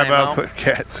a timeout. With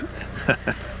Cats.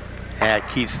 And it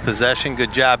keeps possession.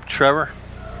 Good job, Trevor.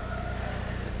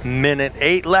 Minute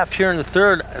 8 left here in the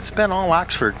third. It's been all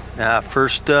Oxford.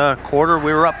 First quarter,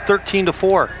 we were up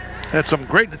 13-4. Had something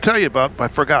great to tell you about, but I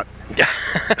forgot. You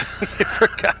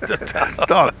forgot to tell.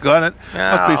 Doggone it.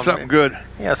 Must be something good.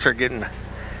 Yeah, start getting.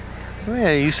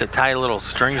 I used to tie little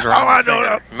strings around my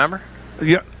finger. Remember?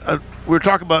 Yeah, we were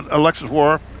talking about Alexis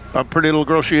Wara, a pretty little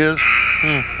girl she is.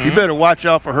 Mm-hmm. You better watch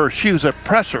out for her. She was a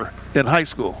presser in high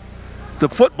school. The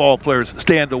football players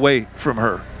stand away from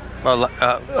her. Well,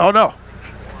 oh no,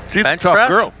 she's a tough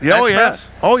girl. Yeah, oh yeah, press?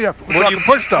 Oh yeah. What do you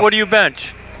push stuff? What do you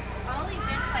bench? Only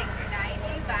bench like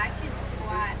 90, but I can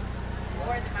squat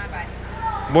more than my body.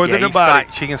 More than her body.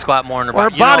 She can squat more than her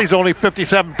well, body. Her body's only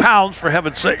 57 pounds, for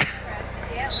heaven's sake.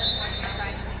 Yeah, lift more than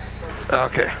my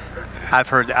body. Okay.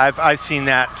 I've seen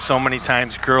that so many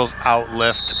times. Girls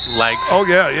outlift legs. Oh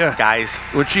yeah, yeah. Guys.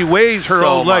 When she weighs her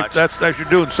So own legs, much. that's you're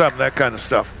doing something. That kind of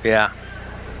stuff. Yeah.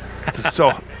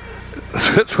 So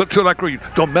that's what you're like.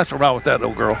 Don't mess around with that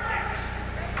little girl.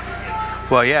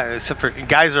 Well, yeah. Except for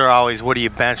guys are always, what do you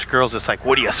bench? Girls, it's like,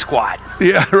 what do you squat?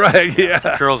 Yeah, right.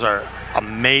 Yeah. Girls are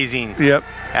amazing. Yep.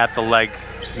 At the leg.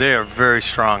 They are very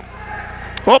strong.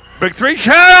 Oh, big three.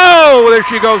 Shadow! There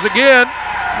she goes again.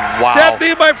 Wow. That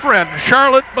be my friend,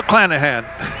 Charlotte McClanahan.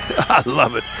 I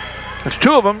love it. There's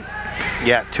two of them.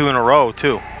 Yeah, 2 in a row,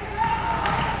 too.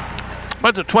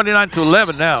 But it's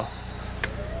 29-11 now.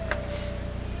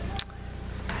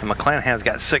 And McClanahan's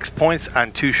got 6 points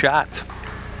on 2 shots.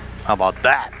 How about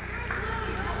that?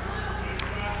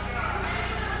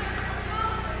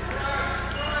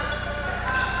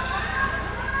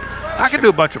 I can do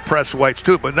a bunch of press whites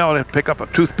too, but now I have to pick up a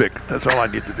toothpick. That's all I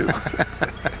need to do.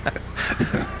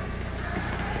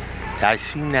 I've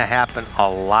seen that happen a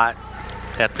lot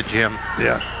at the gym.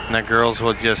 Yeah. And the girls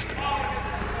will just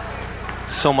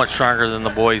so much stronger than the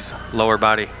boys' lower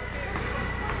body.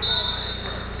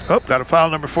 Oh, got a foul,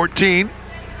 number 14.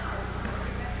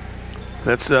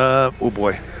 That's, oh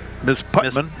boy, Ms.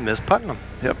 Putman. Miss Putnam.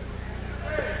 Yep.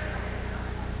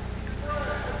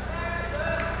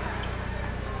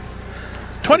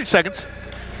 $20 seconds.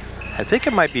 I think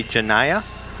it might be Janiyah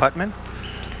Putman.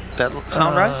 That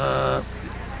sound right?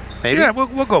 Maybe. Yeah,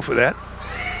 we'll go for that.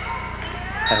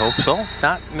 I hope so.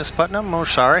 Not Miss Putnam. Oh,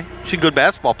 sorry. She's a good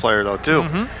basketball player, though, too.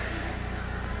 Mm-hmm.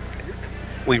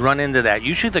 We run into that.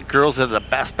 Usually the girls that are the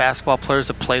best basketball players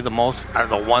that play the most are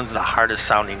the ones the hardest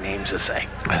sounding names to say.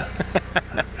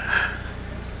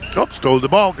 Oh, stole the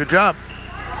ball. Good job.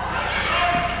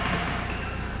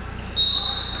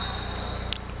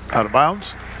 Out of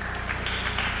bounds.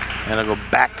 And it'll go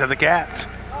back to the Cats.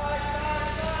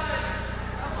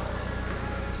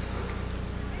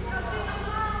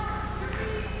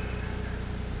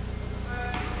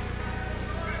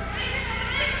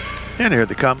 And here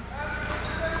they come.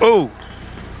 Oh.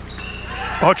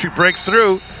 Oh, she breaks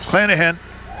through. Clanahan.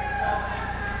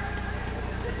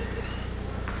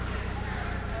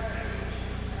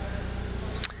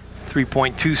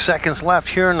 .2 seconds left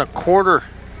here in the quarter.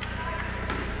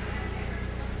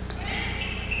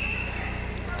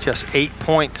 Just 8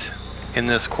 points in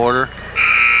this quarter.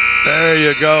 There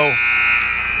you go.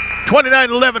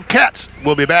 29-11 Cats.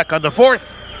 We'll be back on the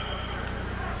fourth.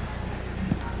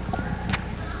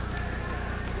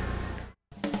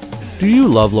 Do you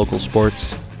love local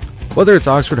sports? Whether it's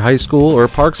Oxford High School or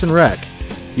Parks and Rec,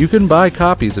 you can buy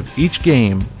copies of each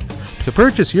game. To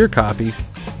purchase your copy,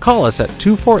 call us at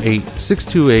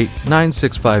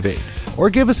 248-628-9658 or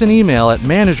give us an email at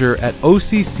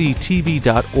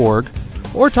manager@occtv.org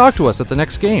or talk to us at the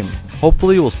next game.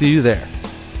 Hopefully we'll see you there.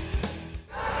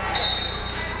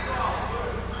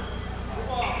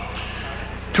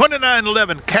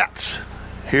 $29.11 Cats.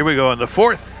 Here we go in the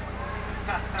fourth.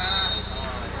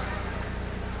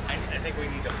 I think we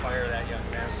need to fire that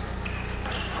young man.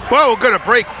 Whoa, good a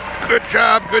break. Good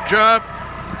job,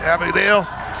 Abigail.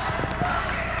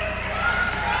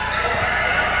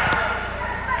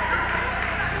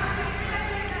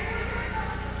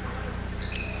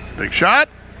 Big shot.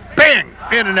 Bang!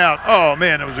 In and out. Oh,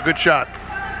 man, it was a good shot.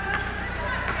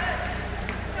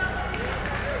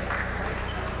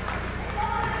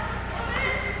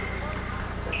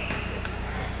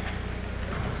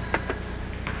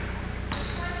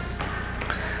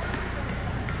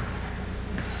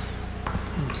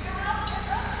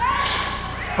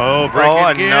 Oh,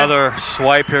 another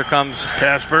swipe. Here comes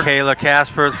Casper. Kayla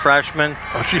Casper, the freshman.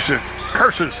 Oh, she said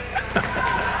curses.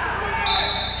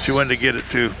 She wanted to get it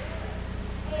too.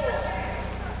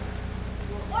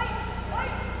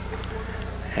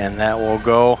 And that will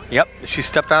go. Yep, she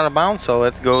stepped out of bounds, so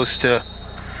it goes to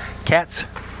Cats.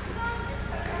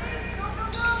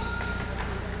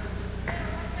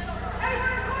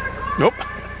 Nope.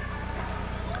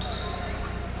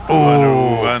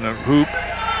 Oh, on a hoop.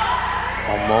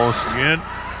 Almost. Again.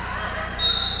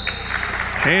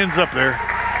 Hands up there.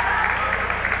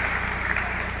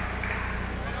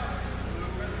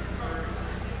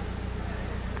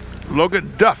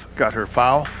 Logan Duff got her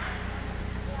foul.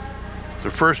 The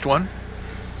first one.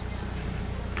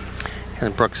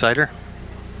 And Brooke Sider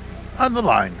on the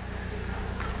line.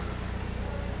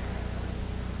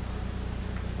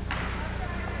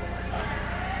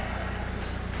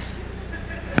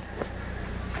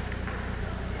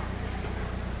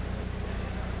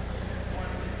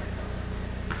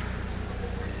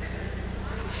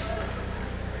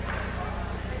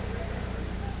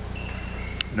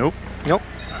 Nope. Nope.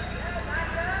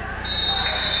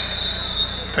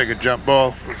 Take a jump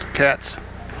ball with the Cats.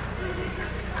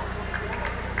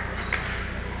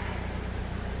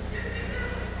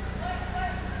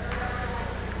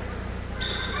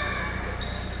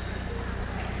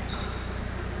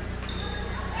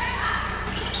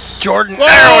 Jordan, Whoa,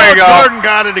 there we go. Jordan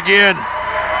got it again.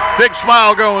 Big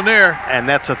smile going there. And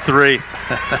that's a three.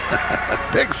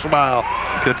 Big smile.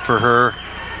 Good for her.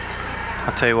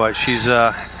 I'll tell you what, she's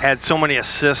had so many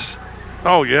assists.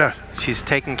 Oh, yeah. She's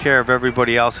taking care of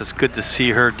everybody else. It's good to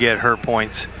see her get her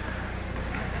points.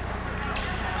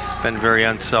 She's been very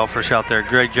unselfish out there.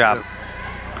 Great job. Yep.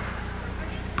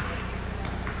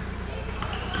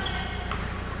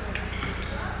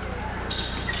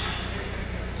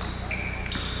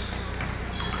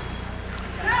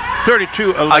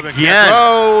 $32-11. Again.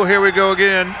 Oh, here we go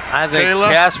again. I think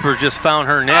Kayla. Casper just found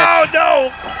her niche. Oh,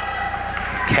 no.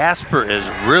 Casper is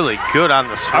really good on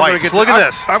the I'm gonna swipes. Look at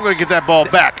this. I'm going to get that ball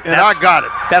back, and I got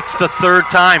it. That's the third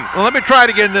time. Well, let me try it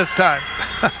again this time.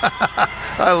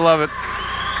 I love it.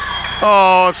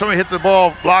 Oh, somebody hit the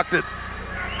ball, blocked it.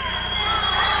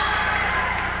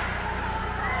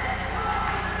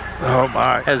 Oh,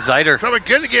 my. As Zider. Somebody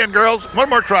get it again, girls. One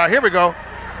more try. Here we go.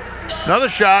 Another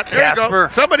shot. There you go. Casper.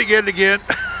 Somebody get it again.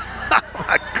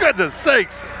 My goodness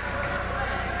sakes.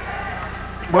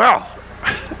 Well,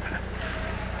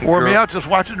 wore me out just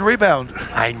watching the rebound.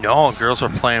 I know. Girls are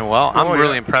playing well. I'm Oh,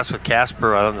 really yeah. impressed with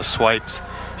Casper on the swipes.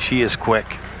 She is quick.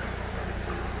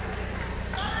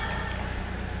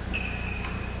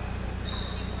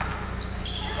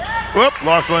 Whoop,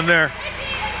 lost one there.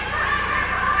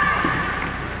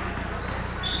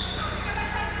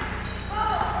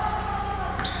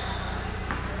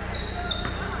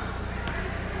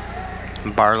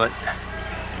 Bartlett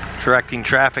directing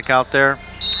traffic out there.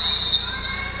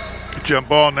 Jump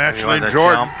ball naturally. Anyone that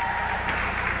Jordan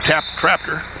jump. trapped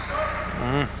her.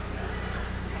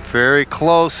 Very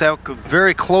close.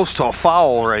 Very close to a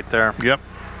foul right there. Yep.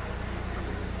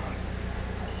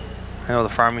 I know the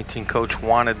Farmington coach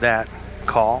wanted that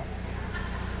call.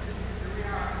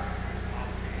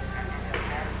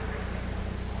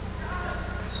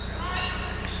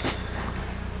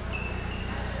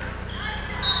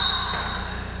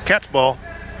 Catch ball.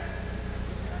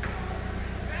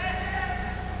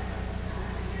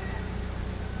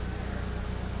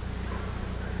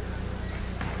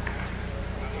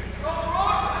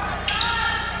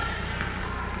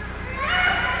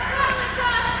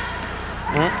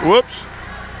 Whoops.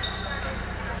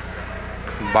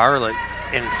 Bartlett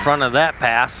in front of that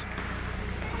pass.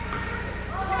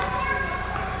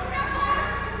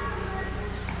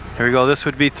 Here we go. This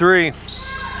would be 3.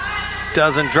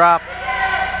 Doesn't drop.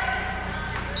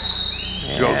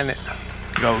 And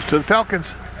Goes to the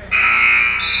Falcons.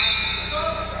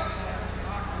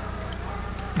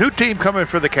 New team coming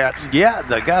for the Cats. yeah,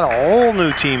 they got a whole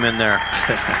new team in there.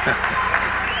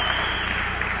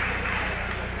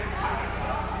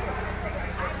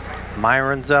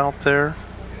 Myron's out there.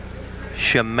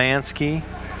 Shemansky,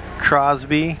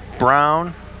 Crosby,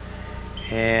 Brown,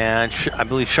 and I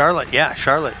believe Charlotte. Yeah,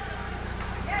 Charlotte.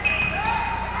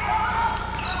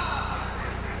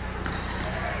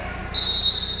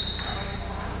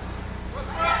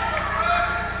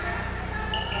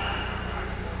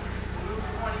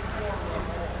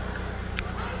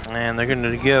 And they're going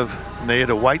to give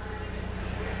Nada White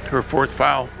her 4th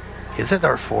foul. Is it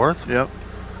our 4th? Yep.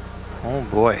 Oh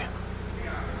boy.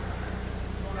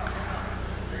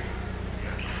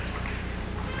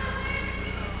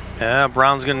 Yeah,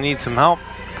 Brown's going to need some help.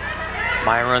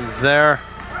 Myron's there.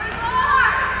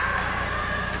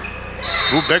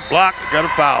 Ooh, big block. Got a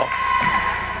foul.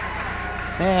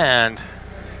 And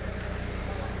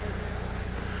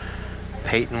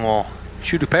Peyton will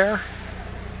shoot a pair.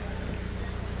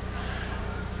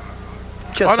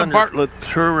 Just Autumn under. Bartlett,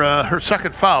 her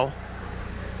 2nd foul.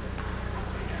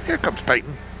 Here comes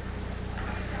Peyton.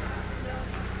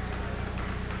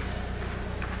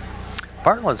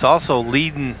 Bartlett's also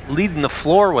leading the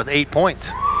floor with 8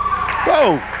 points.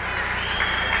 Whoa.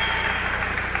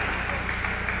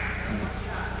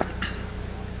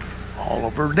 All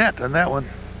over net on that one.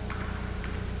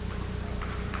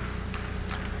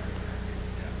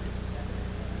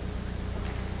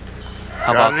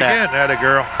 How about that? Again, atta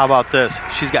girl. How about this?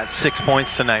 She's got 6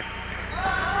 points tonight.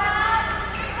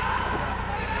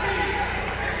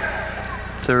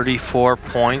 34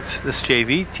 points. This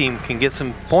JV team can get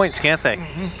some points, can't they?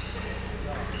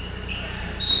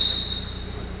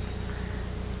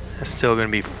 It's still going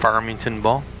to be Farmington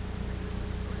ball.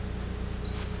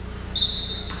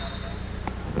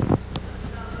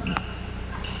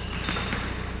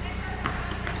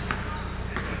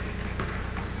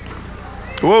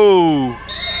 Whoa.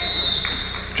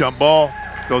 Jump ball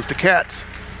goes to Cats.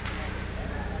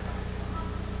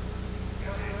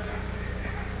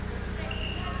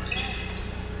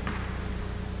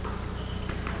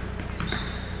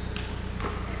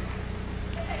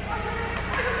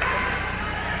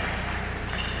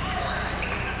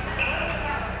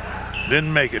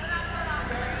 Didn't make it.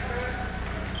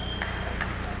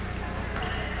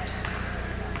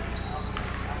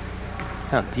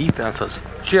 Now, defense was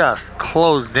just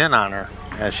closed in on her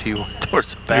as she went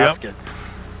towards the basket.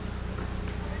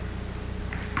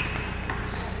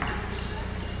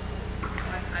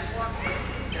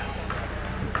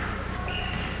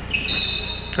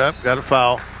 Yep, got a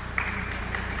foul.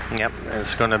 Yep,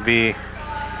 it's going to be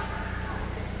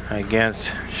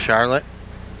against Charlotte.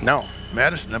 No.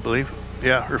 Madison, I believe.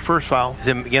 Yeah, her 1st foul. Is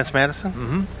it against Madison?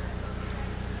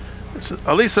 Mm-hmm. It's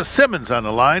Elisa Simmons on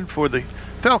the line for the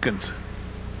Falcons.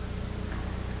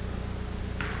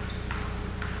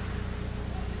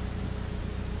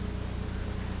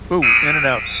 Ooh, in and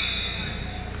out.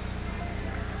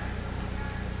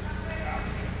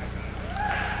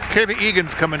 Kayla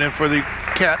Egan's coming in for the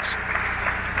Cats.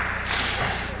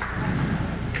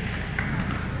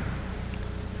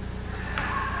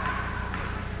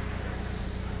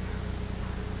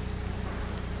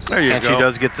 There you And go. she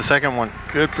does get the 2nd one.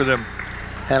 Good for them.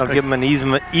 That'll give them an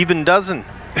even dozen.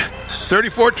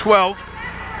 34-12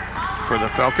 for the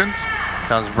Falcons.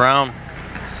 Comes Brown.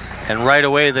 And right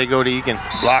away they go to Egan.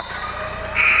 Blocked.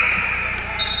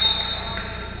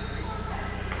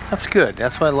 That's good.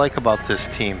 That's what I like about this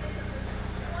team.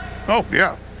 Oh,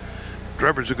 yeah.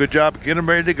 Trevor's a good job. Get them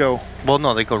ready to go. Well,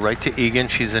 no, they go right to Egan.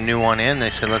 She's a new one in.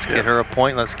 They said, let's get her a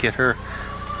point. Let's get her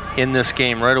in this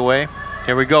game right away.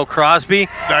 Here we go, Crosby.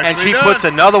 Nicely and she done. puts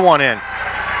another one in.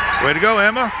 Way to go,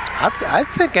 Emma. I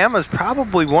think Emma's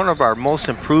probably one of our most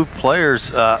improved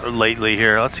players lately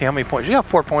here. Let's see how many points. She got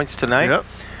 4 points tonight. Yep.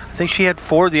 I think she had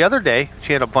 4 the other day.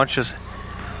 She had a bunch of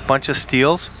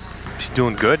steals. She's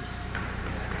doing good.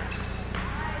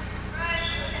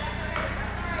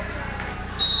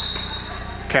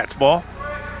 Cats ball.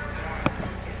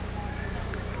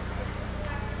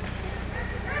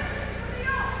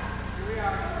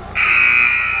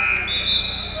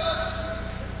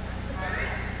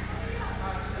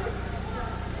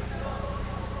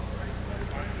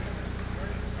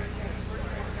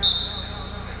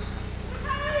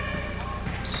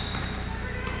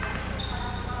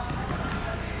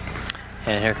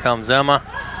 And here comes Emma.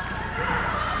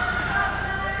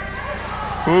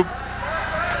 Oop.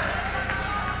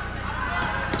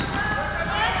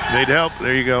 Need help.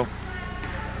 There you go.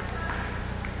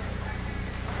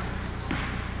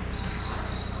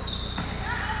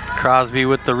 Crosby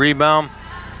with the rebound,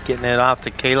 getting it off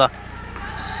to Kayla.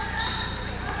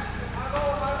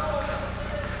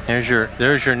 There's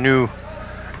your new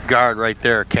guard right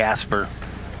there, Casper.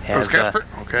 Casper?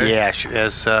 Okay. Yeah,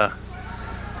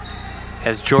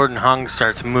 as Jordan Hung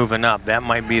starts moving up, that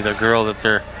might be the girl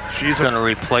that she's going to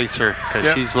replace her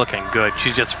because she's looking good.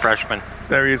 She's just freshman.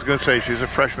 There he is going to say she's a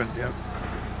freshman. Yep.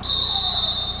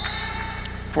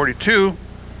 42.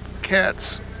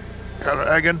 Cats. Kyler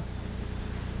Agan.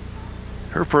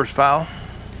 Her first foul.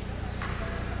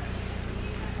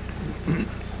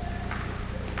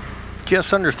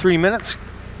 Just under 3 minutes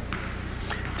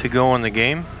to go in the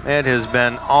game. It has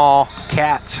been all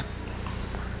Cats.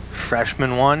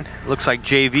 Freshman one. Looks like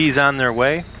JV's on their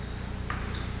way.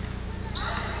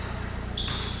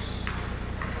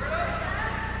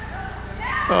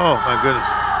 Oh, my goodness.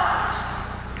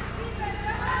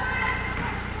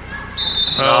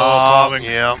 Oh, palming.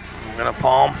 Yeah, I'm going to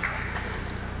palm.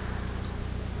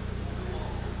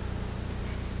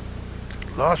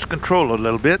 Lost control a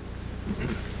little bit.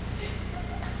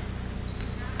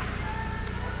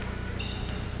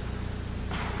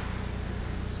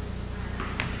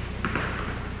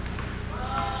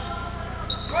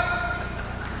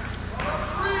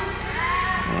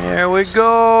 There we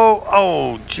go.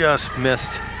 Oh, just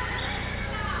missed.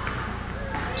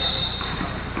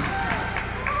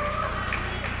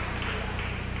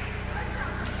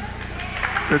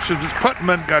 This is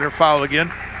Putman got her foul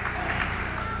again.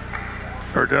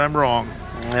 Or did I'm wrong?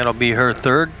 That'll be her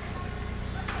third.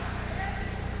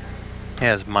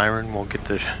 As Myron will get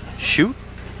the shoot.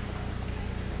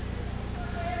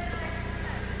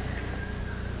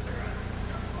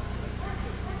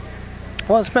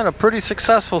 Well, it's been a pretty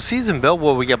successful season, Bill.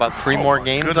 Well, we got about 3 more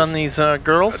games on these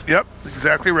girls. Yep,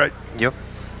 exactly right. Yep.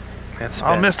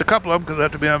 I'll miss a couple of them because I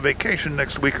have to be on vacation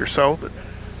next week or so. But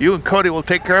you and Cody will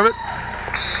take care of it.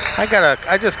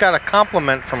 I just got a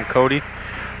compliment from Cody,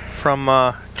 from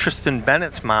Tristan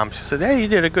Bennett's mom. She said, "Hey, you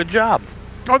did a good job."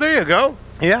 Oh, there you go.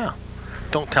 Yeah.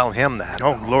 Don't tell him that.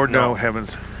 Oh, though. Lord, no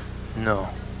heavens. No.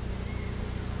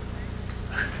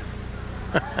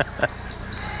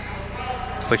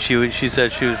 But she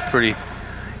said she was pretty.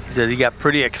 He said he got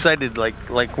pretty excited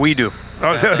like we do.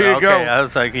 Oh, there you go. I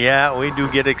was like, yeah, we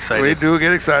do get excited. We do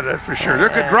get excited, that's for sure. They're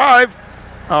good drive.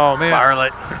 Oh, man.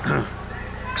 Bartlett.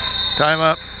 Time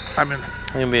up.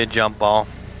 It's going to be a jump ball.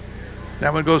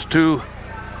 That one goes to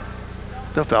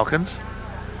the Falcons.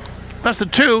 Less than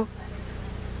 2.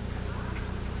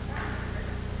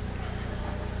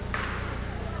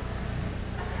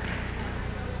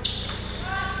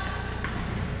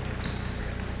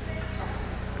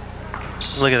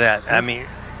 Look at that. I mean,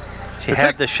 she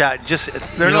had the shot. Just,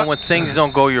 when things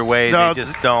don't go your way, they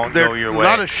just don't go your way. A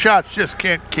lot of shots just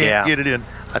can't get it in.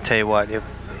 I'll tell you what, if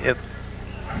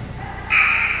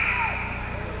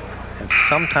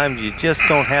sometimes you just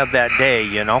don't have that day,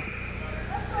 you know.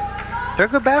 They're a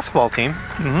good basketball team.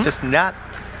 Just not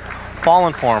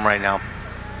falling for them right now.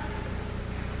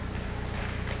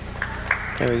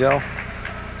 Here we go.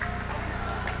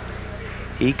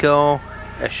 Iko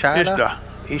Ishida.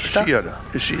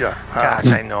 Ishida. Gosh,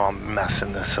 I know I'm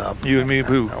messing this up. You and me,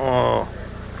 boo. Oh.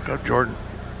 Go, Jordan.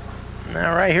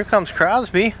 All right, here comes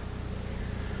Crosby.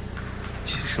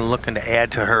 She's looking to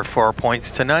add to her 4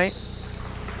 points tonight.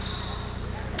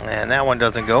 And that one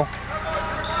doesn't go.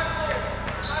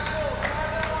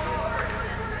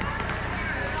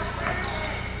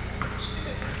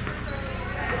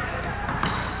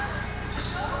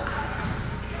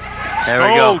 There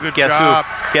we go. Good Guess job.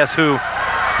 who? Guess who?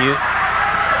 You.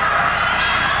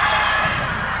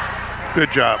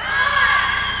 Good job.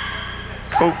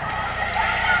 Oh.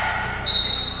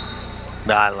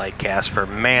 I like Casper.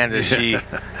 Man, does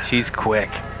she's quick.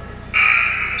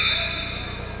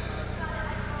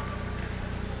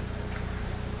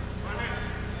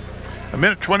 A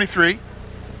minute 23.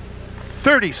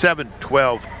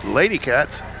 37-12 Lady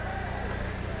Cats.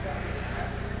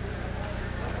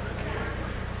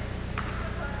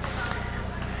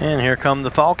 And here come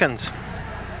the Falcons.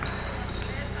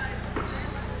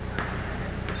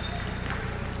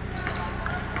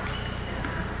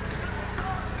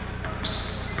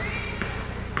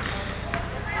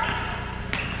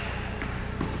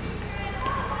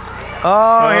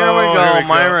 Oh, here we go,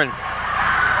 Myron.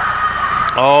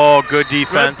 Oh, good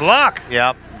defense. Good block.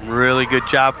 Yep, really good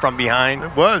job from behind.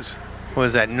 It was. What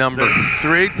was that, number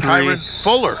 3? Tyron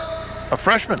Fuller, a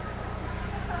freshman.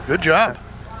 Good job.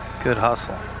 Good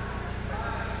hustle.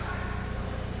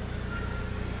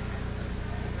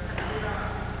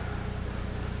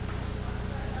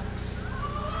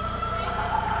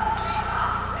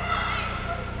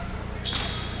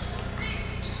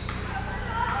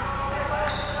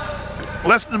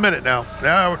 Less than a minute now.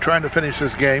 Now we're trying to finish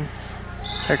this game.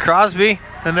 Hey, Crosby.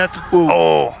 And that's, ooh.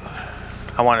 Oh,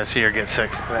 I want to see her get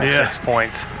 6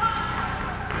 points.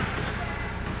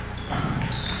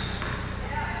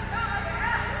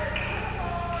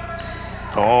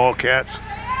 Oh, Cats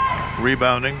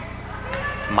rebounding.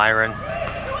 Myron.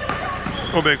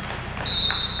 Oh, big.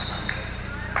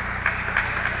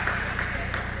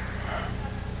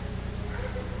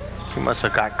 She must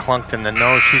have got clunked in the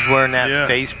nose. She's wearing that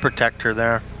face protector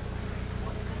there.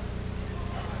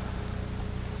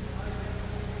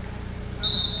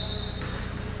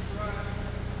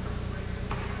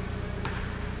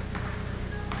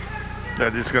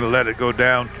 They're just going to let it go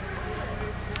down.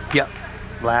 Yep.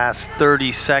 Last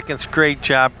 30 seconds. Great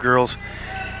job, girls.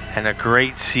 And a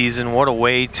great season. What a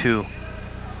way to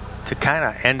kind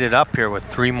of end it up here with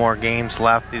 3 more games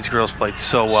left. These girls played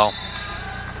so well.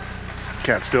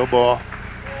 Cat still ball.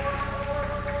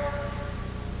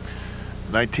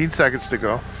 19 seconds to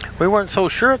go. We weren't so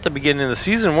sure at the beginning of the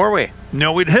season, were we?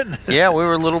 No, we didn't. Yeah, we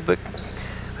were a little bit.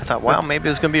 I thought, wow, maybe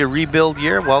it's going to be a rebuild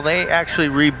year. Well, they actually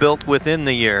rebuilt within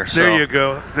the year. So there you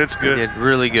go. That's good. They did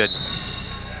really good.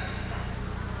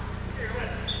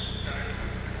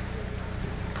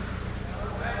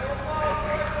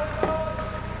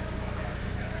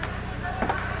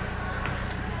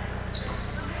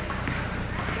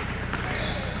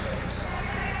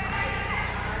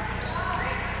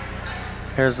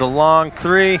 Here's the long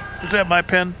 3. Is that my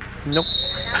pen? Nope.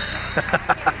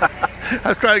 I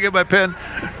was trying to get my pen.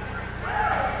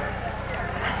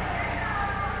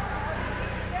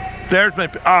 There's my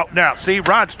pen. Oh, now, see,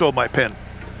 Rod stole my pen.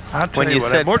 I'll tell When you what, I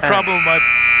said have more pen. trouble with my...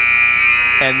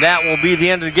 And that will be the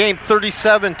end of the game.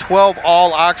 37-12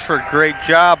 all Oxford. Great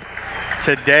job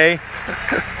today.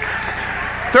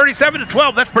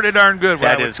 37-12, that's pretty darn good.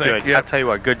 That is good. Yeah. I'll tell you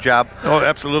what, good job. Oh,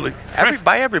 absolutely.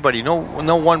 By everybody. No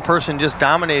one person just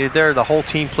dominated there. The whole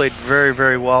team played very,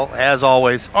 very well, as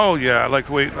always. Oh, yeah, I like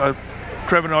the way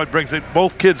Trevor always brings it,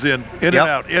 both kids in and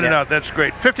out, in and out. That's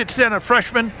great. 50-10 a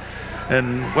freshman.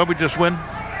 And what did we just win?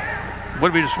 What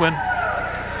did we just win?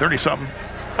 30-something.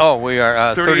 Oh, we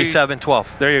are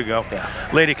 37-12. There you go. Yeah.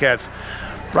 Lady Cats.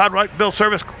 Rod Wright, Bill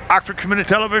Service, Oxford Community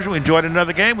Television. We enjoyed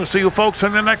another game. We'll see you folks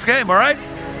in the next game, all right?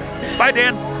 Bye,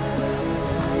 Dan.